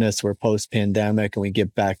 Thank goodness we're post-pandemic and we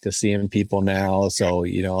get back to seeing people now. So,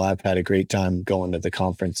 I've had a great time going to the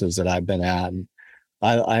conferences that I've been at. And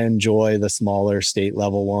I enjoy the smaller state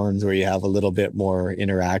level ones where you have a little bit more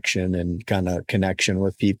interaction and kind of connection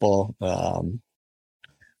with people.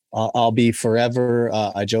 I'll be forever,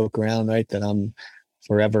 I joke around, right, that I'm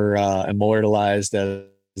forever immortalized as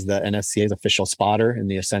the NSCA's official spotter in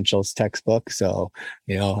the Essentials textbook. So,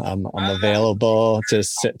 I'm available to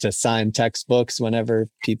sign textbooks whenever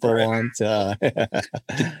people want.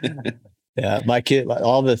 Yeah, my kid,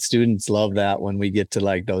 all the students love that when we get to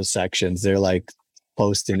like those sections. They're like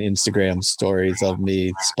posting Instagram stories of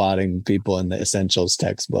me spotting people in the Essentials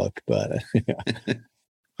textbook. But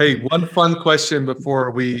hey, one fun question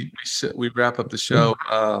before we wrap up the show.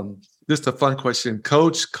 Just a fun question.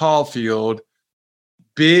 Coach Caulfield,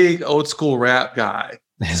 big old school rap guy.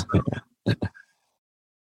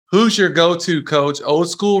 Who's your go-to, Coach? Old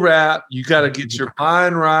school rap. You got to get your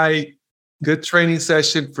mind right. Good training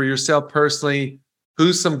session for yourself personally.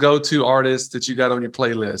 Who's some go-to artists that you got on your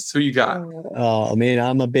playlist? Who you got? I mean,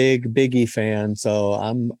 I'm a big Biggie fan, so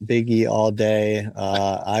I'm Biggie all day.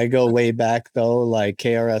 I go way back though, like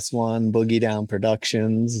KRS-One, Boogie Down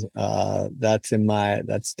Productions.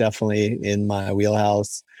 That's definitely in my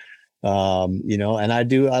wheelhouse. And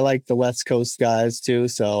I like the West Coast guys too.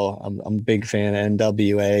 So I'm a big fan of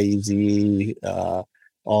NWA, Easy,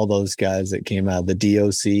 all those guys that came out of the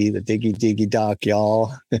DOC, the Diggy Diggy Doc,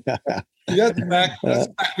 y'all. That's back when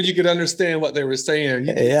you could understand what they were saying.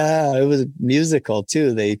 Yeah, it was musical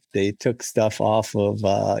too. They took stuff off of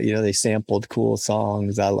they sampled cool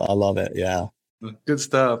songs. I love it. Yeah. Good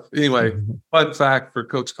stuff. Anyway, fun fact for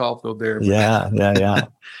Coach Caulfield there. Yeah.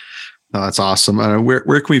 Oh, that's awesome. Where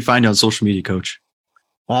can we find you on social media, Coach?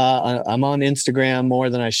 I'm on Instagram more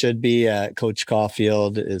than I should be. Coach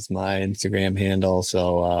Caulfield is my Instagram handle.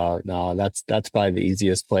 So no, that's probably the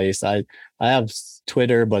easiest place. I have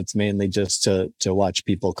Twitter, but it's mainly just to watch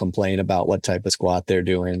people complain about what type of squat they're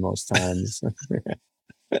doing most times.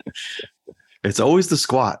 It's always the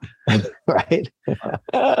squat, right?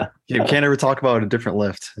 You can't ever talk about a different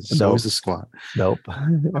lift. It's always the squat. Nope.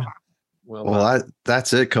 Well,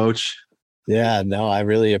 that's it, Coach. Yeah, no, I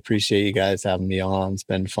really appreciate you guys having me on. It's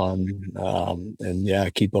been fun. And yeah,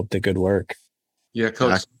 keep up the good work. Yeah,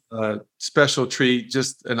 Coach, special treat.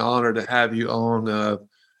 Just an honor to have you on.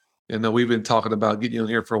 We've been talking about getting you on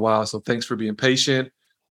here for a while, so thanks for being patient.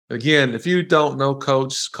 Again, if you don't know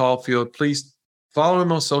Coach Caulfield, please follow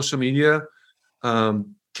him on social media.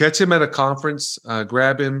 Catch him at a conference.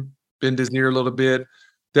 Grab him, bend his ear a little bit.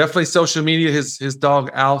 Definitely social media. His dog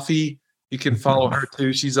Alfie. You can follow her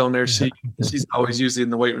too. She's on there. She's always usually in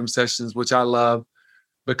the weight room sessions, which I love.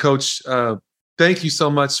 But Coach, thank you so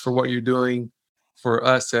much for what you're doing for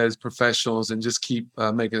us as professionals, and just keep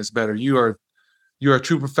making us better. You are a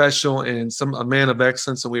true professional and a man of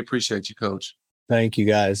excellence, and we appreciate you, Coach. Thank you,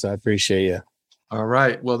 guys. I appreciate you. All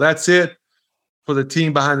right. Well, that's it for the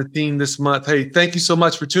team behind the team this month. Hey, thank you so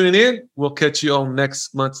much for tuning in. We'll catch you on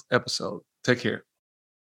next month's episode. Take care.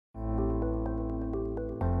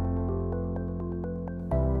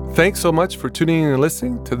 Thanks so much for tuning in and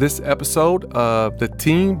listening to this episode of the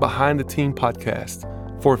Team Behind the Team podcast.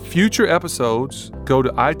 For future episodes, go to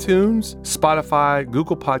iTunes, Spotify,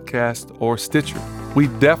 Google Podcast, or Stitcher. We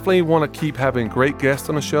definitely want to keep having great guests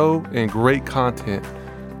on the show and great content.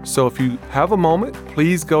 So if you have a moment,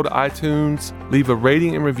 please go to iTunes, leave a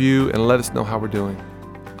rating and review, and let us know how we're doing.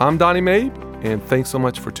 I'm Donnie Mabe, and thanks so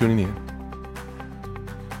much for tuning in.